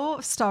so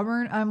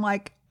stubborn. I'm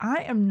like,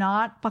 I am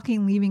not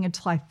fucking leaving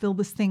until I fill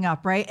this thing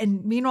up, right?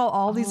 And meanwhile,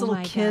 all these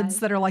little kids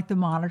that are like the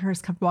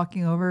monitors kept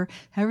walking over.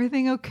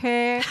 Everything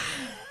okay?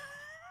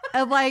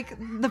 And like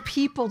the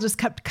people just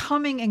kept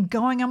coming and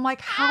going. I'm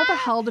like, how the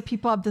hell do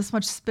people have this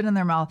much spit in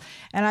their mouth?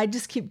 And I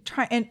just keep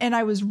trying. And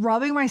I was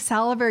rubbing my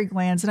salivary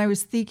glands and I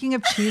was thinking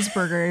of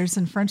cheeseburgers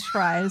and French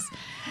fries.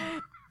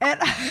 And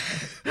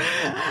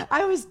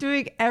I was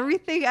doing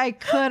everything I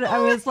could. I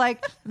was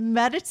like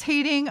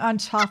meditating on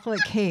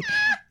chocolate cake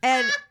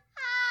and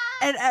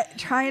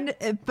trying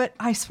to, but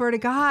I swear to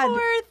God,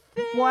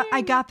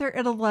 I got there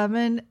at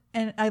 11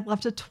 and I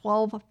left at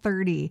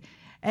 12:30.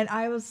 And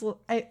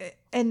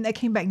and I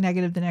came back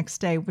negative the next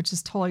day, which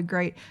is totally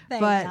great.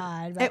 Thank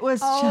God. It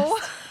was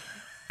just,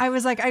 I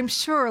was like, I'm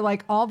sure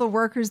like all the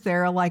workers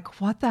there are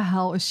like, what the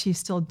hell is she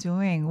still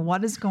doing?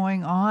 What is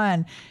going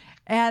on?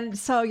 And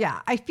so,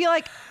 yeah, I feel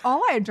like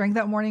all I had drank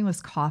that morning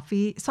was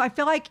coffee. So I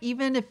feel like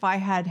even if I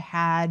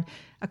had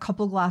a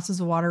couple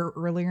glasses of water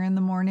earlier in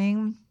the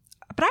morning,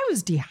 but I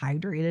was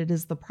dehydrated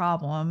is the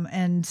problem.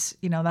 And,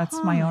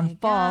 that's my own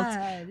fault.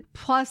 God.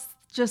 Plus,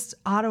 just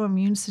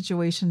autoimmune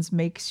situations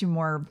makes you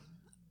more,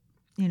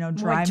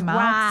 dry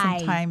mouth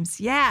sometimes.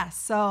 Yeah.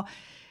 So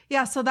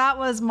that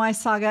was my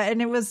saga.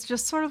 And it was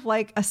just sort of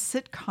like a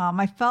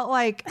sitcom. I felt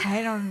like,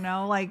 I don't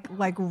know, like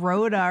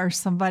Rhoda or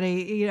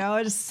somebody,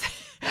 and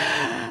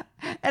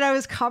I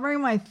was covering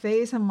my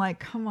face. I'm like,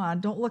 come on,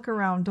 don't look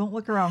around,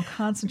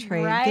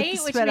 concentrate. Right, get the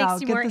spit which makes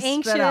out, you get more the spit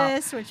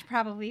anxious, out. which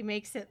probably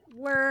makes it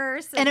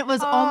worse. And it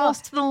was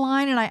almost to the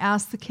line. And I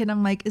asked the kid,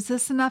 I'm like, is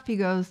this enough? He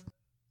goes,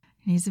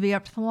 it needs to be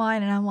up to the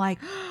line. And I'm like,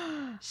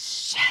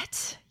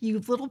 shit, you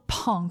little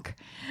punk.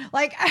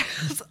 Like I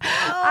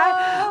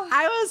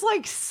was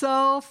like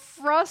so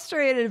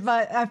frustrated,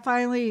 but I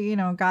finally,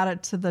 got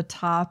it to the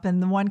top.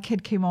 And the one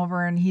kid came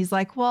over and he's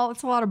like, well,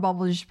 it's a lot of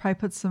bubbles. You should probably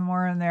put some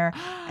more in there.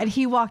 And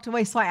he walked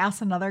away. So I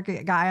asked another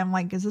guy, I'm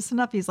like, is this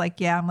enough? He's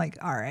like, yeah. I'm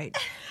like, all right.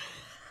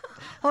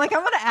 I'm like,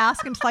 I'm going to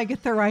ask until I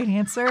get the right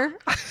answer.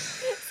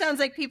 Sounds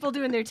like people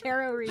doing their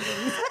tarot readings.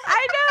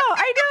 I know.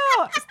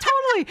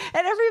 Totally.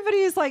 And everybody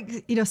is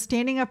like,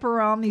 standing up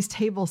around these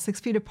tables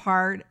 6 feet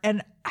apart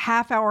and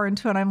half hour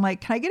into it, I'm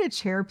like, can I get a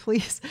chair,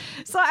 please?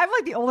 So I'm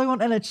like the only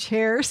one in a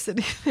chair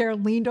sitting there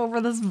leaned over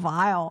this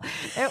vial.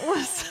 It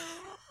was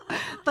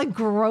the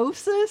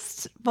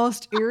grossest,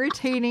 most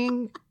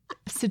irritating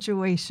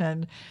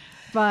situation.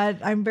 But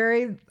I'm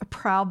very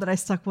proud that I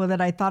stuck with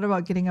it. I thought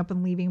about getting up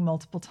and leaving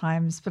multiple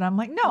times, but I'm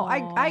like, no,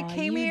 I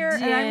came here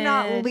and I'm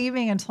not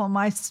leaving until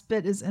my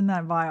spit is in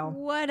that vial.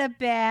 What a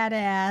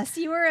badass.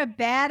 You were a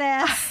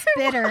badass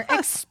spitter.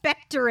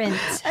 Expectorant,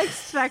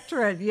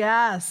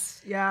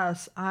 yes.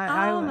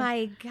 Oh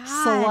my God.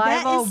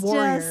 Saliva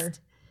warrior. Just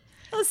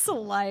a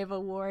saliva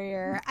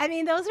warrior. I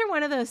mean, that's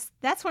one of those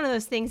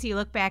things you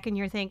look back and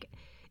you think,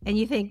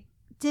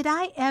 did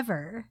I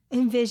ever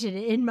envision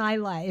in my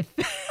life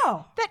that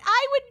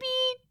I would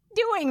be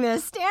doing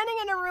this, standing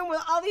in a room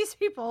with all these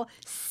people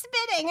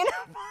spitting in a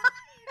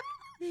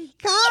fire?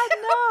 God,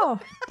 no.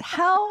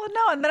 Hell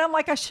no. And then I'm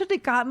like, I should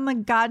have gotten the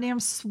goddamn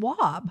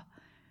swab.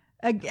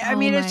 I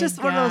mean, it's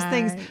just one of those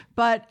things.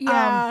 But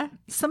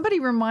somebody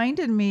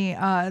reminded me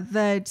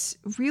that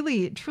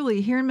really,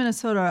 truly here in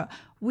Minnesota,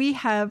 we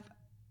have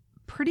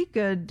pretty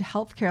good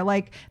healthcare.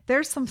 Like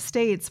there's some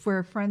states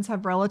where friends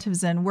have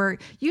relatives in where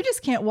you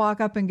just can't walk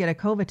up and get a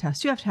COVID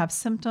test. You have to have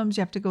symptoms.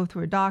 You have to go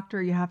through a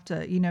doctor. You have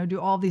to, do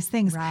all these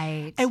things.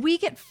 Right. And we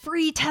get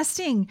free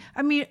testing.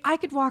 I mean, I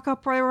could walk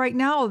up right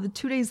now,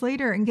 2 days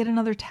later and get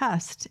another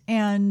test.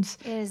 And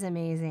it is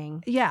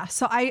amazing. Yeah.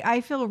 So I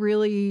feel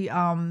really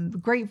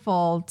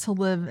grateful to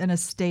live in a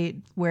state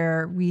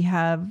where we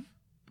have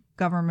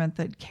government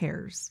that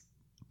cares.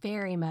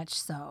 Very much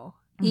so.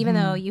 Even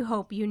though you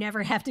hope you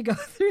never have to go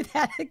through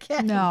that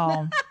again.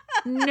 No.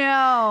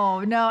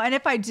 And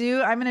if I do,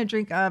 I'm going to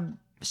drink a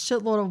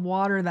shitload of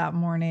water that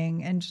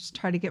morning and just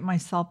try to get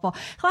myself full.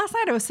 Last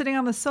night I was sitting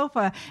on the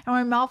sofa and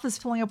my mouth is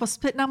filling up with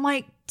spit and I'm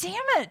like, damn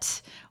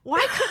it.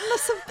 Why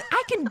couldn't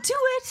I can do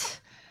it.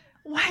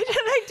 Why didn't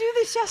I do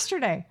this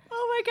yesterday?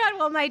 Oh my God.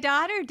 Well, my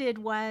daughter did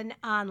one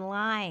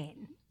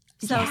online.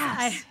 So,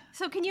 yes.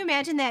 So can you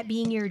imagine that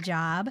being your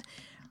job?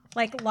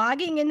 Like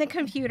logging in the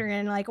computer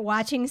and like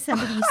watching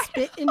somebody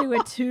spit into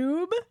a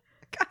tube.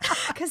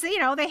 Because,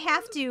 they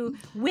have to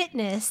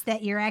witness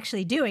that you're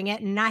actually doing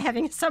it and not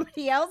having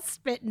somebody else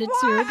spit in a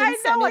tube and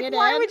sending it in.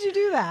 Why would you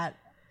do that?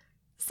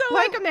 So,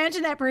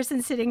 imagine that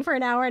person sitting for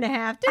an hour and a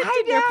half.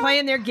 They're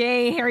playing their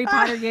Harry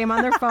Potter game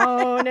on their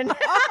phone. And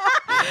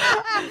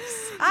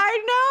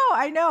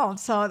I know.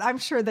 So I'm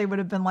sure they would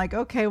have been like,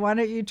 okay, why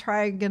don't you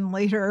try again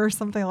later or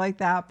something like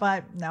that?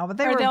 But no,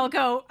 they'll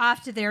go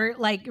off to their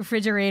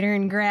refrigerator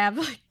and grab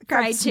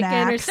fried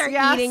chicken or start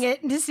eating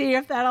it to see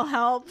if that'll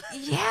help.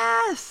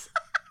 Yes.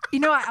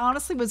 I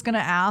honestly was going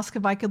to ask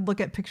if I could look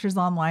at pictures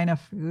online of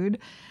food.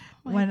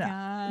 But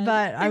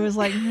I was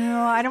like,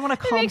 no, I don't want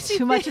to call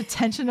too much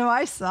attention to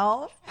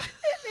myself. It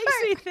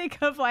makes me think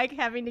of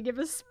having to give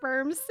a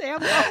sperm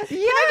sample. Yes. Can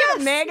I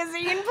get a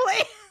magazine,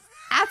 please?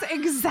 That's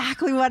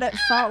exactly what it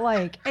felt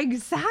like.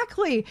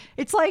 Exactly.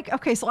 It's like,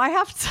 okay, so I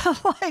have to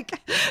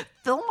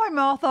fill my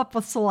mouth up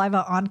with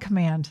saliva on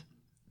command.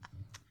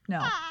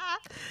 No.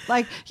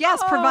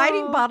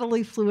 Providing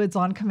bodily fluids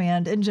on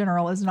command in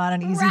general is not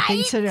an easy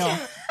thing to do.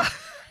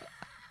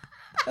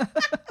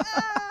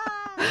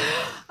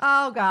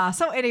 Oh, gosh.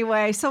 So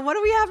anyway, what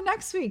do we have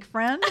next week,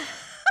 friend?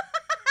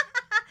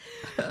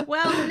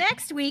 Well,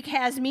 next week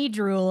has me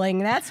drooling,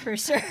 that's for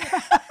sure.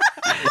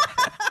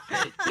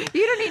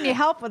 You don't need any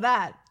help with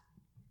that.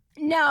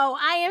 No,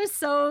 I am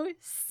so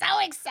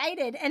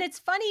excited. And it's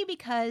funny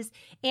because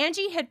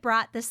Angie had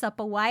brought this up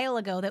a while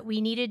ago that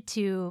we needed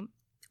to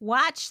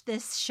watch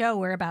this show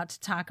we're about to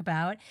talk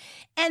about.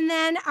 And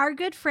then our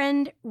good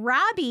friend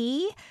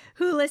Robbie,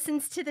 who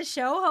listens to the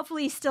show,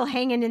 hopefully he's still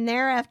hanging in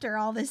there after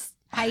all this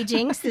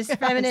hijinks, this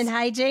feminine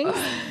hijinks.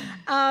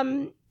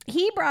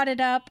 He brought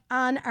it up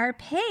on our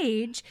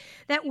page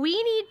that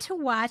we need to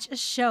watch a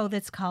show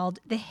that's called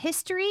The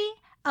History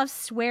of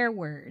Swear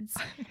Words.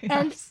 Yes.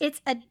 And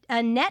it's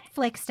a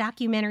Netflix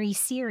documentary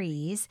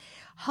series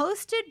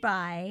hosted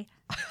by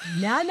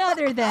none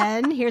other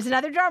than, here's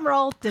another drum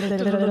roll,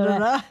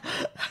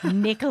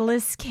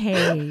 Nicolas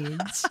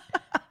Cage.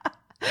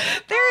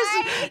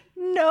 There's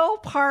no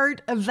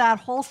part of that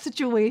whole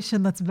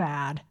situation that's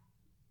bad.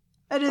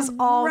 It is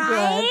all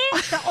good.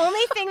 The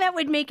only thing that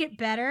would make it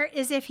better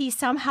is if he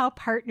somehow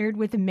partnered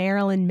with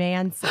Marilyn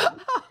Manson.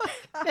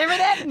 Remember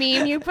that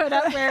meme you put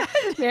up where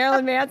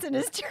Marilyn Manson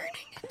is turning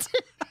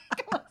into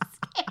Nicolas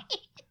Cage?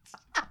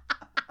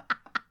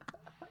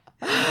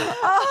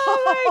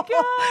 Oh my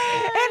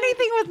God.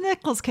 Anything with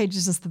Nicolas Cage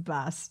is just the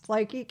best.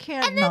 You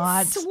can't and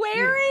then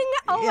swearing.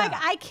 Oh my God.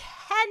 I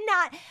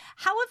cannot.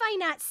 How have I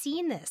not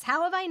seen this?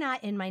 How have I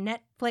not in my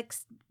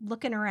Netflix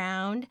looking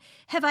around?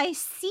 Have I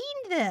seen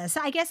this?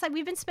 I guess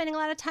we've been spending a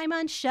lot of time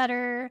on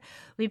Shudder.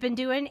 We've been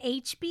doing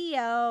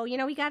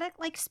HBO. We got to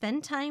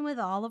spend time with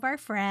all of our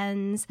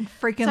friends.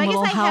 Freaking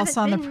Little House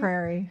on the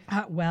Prairie.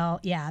 Well,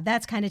 yeah,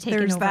 that's kind of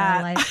taken over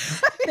our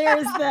life.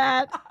 There's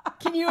that.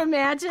 Can you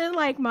imagine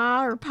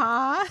Ma or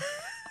Pa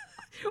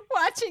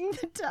watching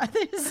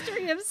the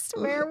history of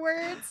swear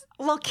words?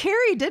 Well,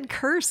 Carrie did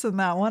curse in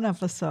that one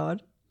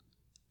episode.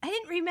 I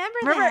didn't remember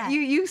that.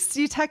 You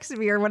texted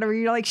me or whatever.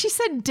 You're like, she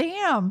said,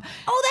 damn.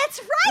 Oh,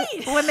 that's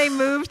right. When they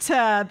moved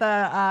to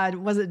the,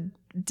 was it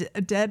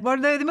Dead? Well,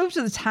 they moved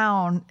to the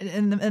town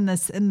in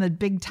the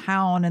big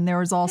town, and there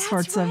was all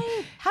sorts of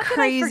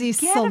crazy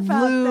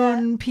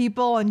saloon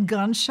people and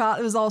gunshot.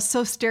 It was all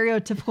so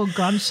stereotypical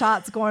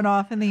gunshots going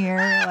off in the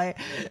air.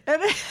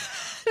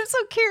 And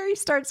so Carrie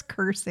starts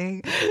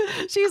cursing.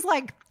 She's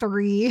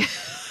 3. That's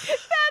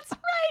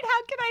right.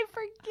 How can I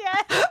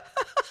forget?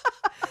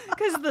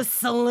 Because the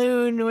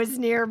saloon was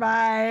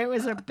nearby. It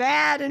was a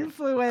bad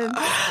influence.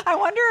 I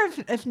wonder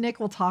if Nick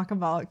will talk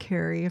about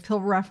Carrie, if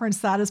he'll reference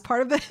that as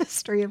part of the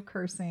history of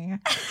cursing.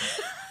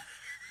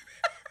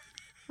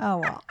 Oh,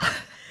 well.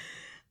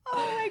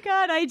 Oh, my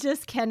God. I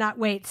just cannot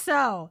wait.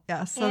 So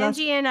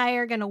Angie and I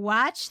are going to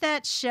watch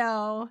that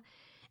show,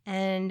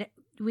 and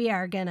we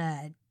are going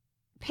to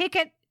pick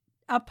it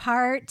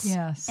apart.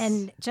 Yes.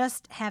 And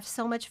just have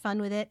so much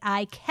fun with it.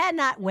 I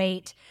cannot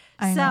wait.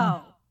 I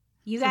know.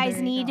 You So guys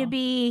there you need to go.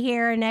 be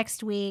here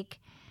next week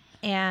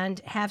and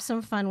have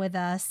some fun with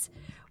us.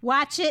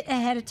 Watch it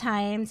ahead of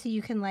time so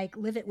you can like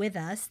live it with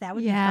us. That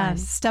would be fun.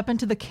 Step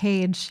into the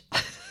cage.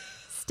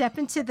 Step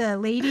into the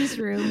ladies'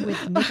 room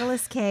with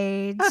Nicolas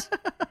Cage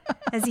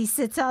as he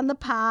sits on the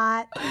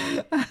pot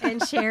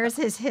and shares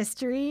his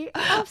history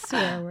of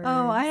swear words.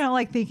 Oh, I don't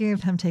like thinking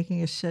of him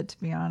taking a shit, to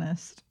be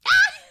honest.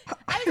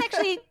 I was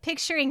actually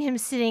picturing him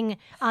sitting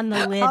on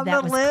the lid On that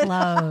the was lid.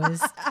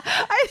 closed.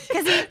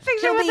 Because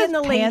He'll be in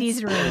the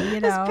ladies' room, you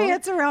know. His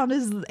pants around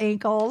his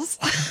ankles.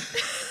 No,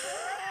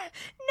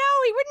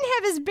 he wouldn't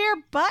have his bare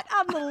butt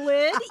on the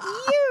lid.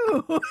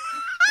 Ew.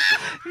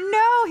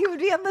 No, he would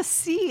be on the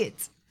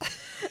seat.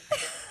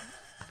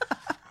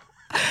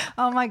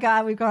 Oh my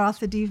God, we've gone off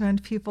the deep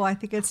end, people. I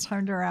think it's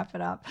time to wrap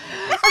it up.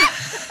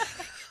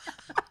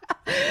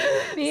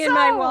 Me and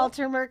my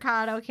Walter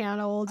Mercado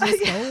count will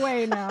just go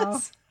away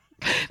now.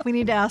 We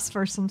need to ask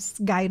for some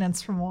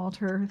guidance from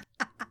Walter.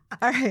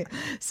 All right.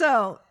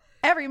 So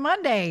every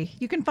Monday,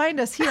 you can find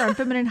us here on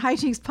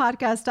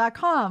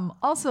FeminineHygienespodcast.com,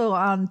 also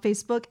on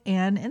Facebook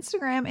and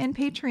Instagram and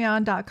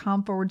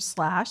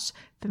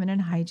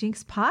Patreon.com/Feminine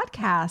Hijinks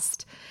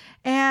Podcast.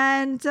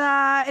 And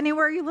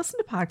anywhere you listen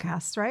to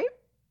podcasts, right?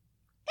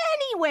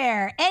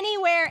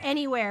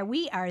 Anywhere.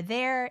 We are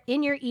there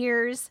in your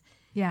ears,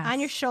 Yes. on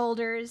your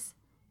shoulders.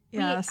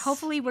 Yes.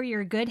 Hopefully we're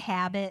your good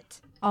habit.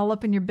 All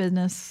up in your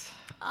business.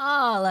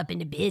 All up in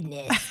the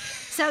business.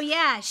 So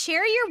yeah,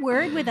 share your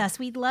word with us.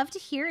 We'd love to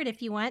hear it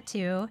if you want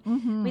to.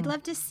 Mm-hmm. We'd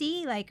love to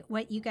see like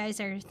what you guys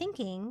are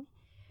thinking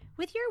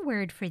with your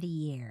word for the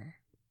year.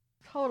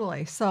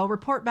 Totally. So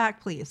report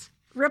back, please.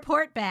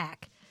 Report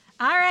back.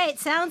 All right,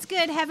 sounds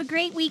good. Have a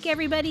great week,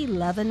 everybody.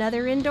 Love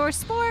another indoor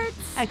sports.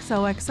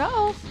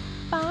 XOXO.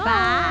 Bye.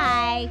 Bye.